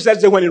know what Jesus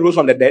said when he rose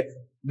from the dead?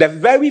 The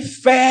very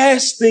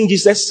first thing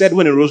Jesus said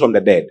when he rose from the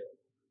dead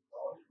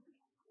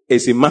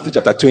is in Matthew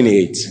chapter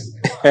 28.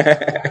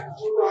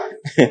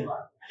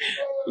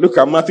 Look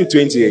at Matthew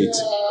 28.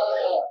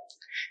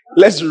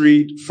 Let's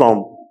read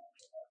from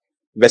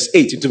verse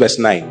 8 into verse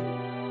 9.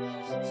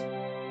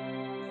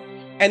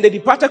 And they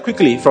departed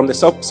quickly from the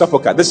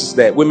sepulchre. This is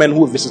the women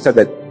who visited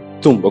the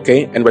tomb,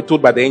 okay? And were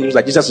told by the angels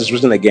that Jesus is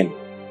risen again,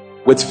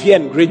 with fear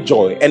and great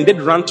joy, and did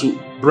run to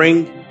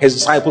bring his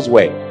disciples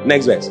word.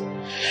 Next verse.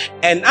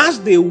 And as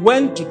they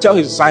went to tell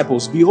his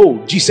disciples,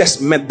 behold, Jesus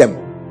met them.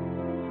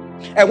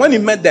 And when he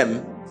met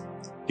them,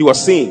 he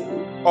was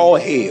saying, all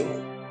hail.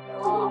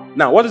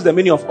 Now, what is the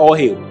meaning of all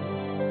hail?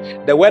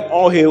 The word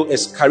all hail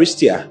is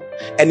charistia,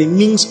 and it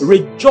means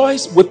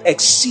rejoice with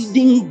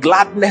exceeding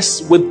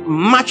gladness, with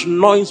much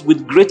noise,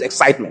 with great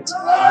excitement.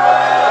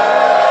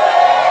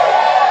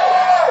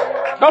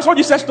 That's what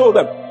Jesus told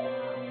them.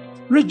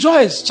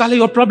 Rejoice, Charlie,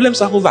 your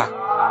problems are over.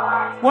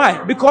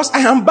 Why? Because I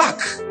am back.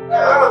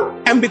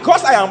 And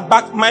because I am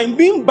back, my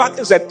being back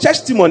is a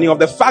testimony of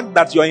the fact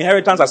that your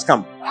inheritance has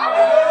come.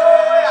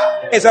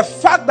 It's a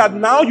fact that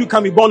now you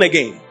can be born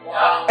again.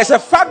 It's a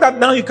fact that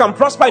now you can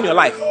prosper in your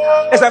life.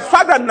 It's a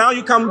fact that now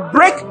you can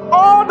break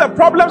all the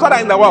problems that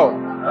are in the world.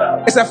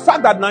 It's a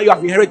fact that now you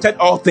have inherited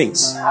all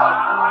things.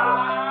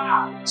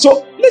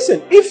 So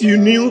listen, if you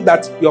knew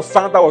that your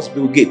father was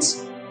Bill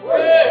Gates,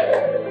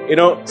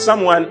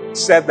 someone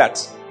said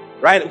that,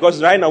 right?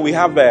 Because right now we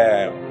have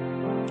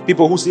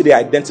people who say they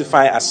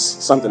identify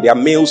as something. There are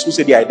males who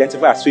say they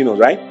identify as females,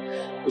 right?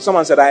 So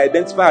someone said, I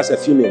identify as a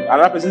female.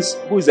 Another person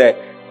who is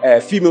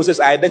a female says,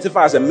 I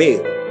identify as a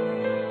male.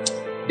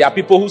 There are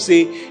people who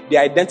say they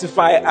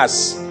identify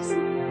as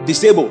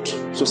disabled.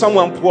 So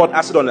someone poured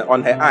acid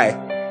on her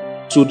eye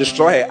to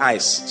destroy her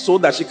eyes so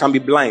that she can be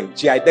blind.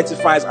 She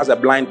identifies as a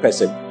blind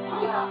person.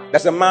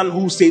 There's a man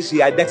who says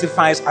he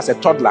identifies as a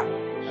toddler.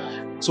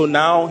 So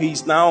now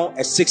he's now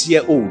a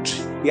 6-year-old.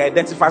 He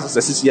identifies as a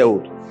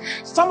 6-year-old.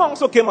 Someone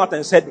also came out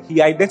and said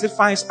he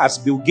identifies as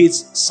Bill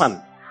Gates'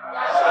 son.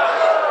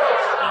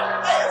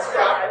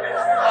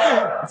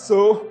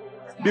 So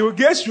Bill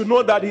Gates should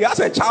know that he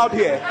has a child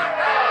here.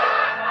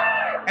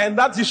 And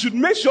that he should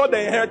make sure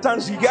the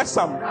inheritance he gets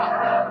some.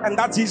 And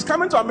that he's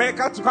coming to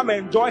America to come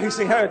and enjoy his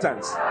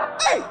inheritance.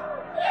 Hey!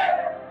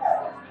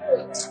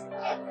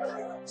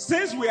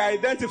 Since we are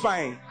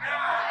identifying,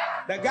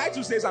 the guy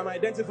who says I'm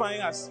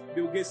identifying as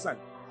Bill Gates' son.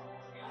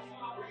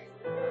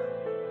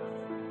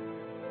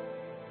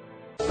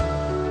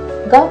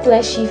 God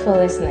bless you for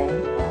listening.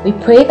 We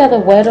pray that the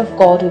word of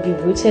God will be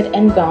rooted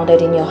and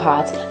grounded in your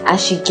heart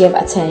as you give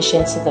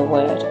attention to the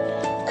word.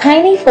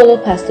 Kindly follow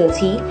Pastor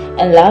T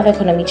and Love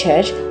Economy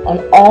Church on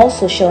all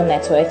social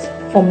networks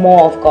for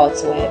more of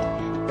God's word.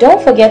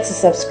 Don't forget to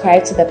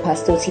subscribe to the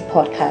Pastor T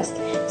podcast.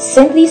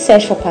 Simply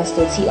search for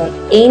Pastor T on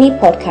any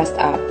podcast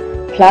app,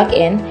 plug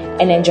in,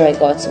 and enjoy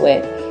God's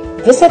word.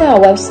 Visit our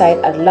website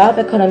at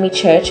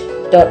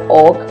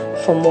loveeconomychurch.org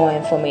for more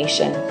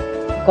information.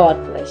 God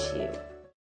bless.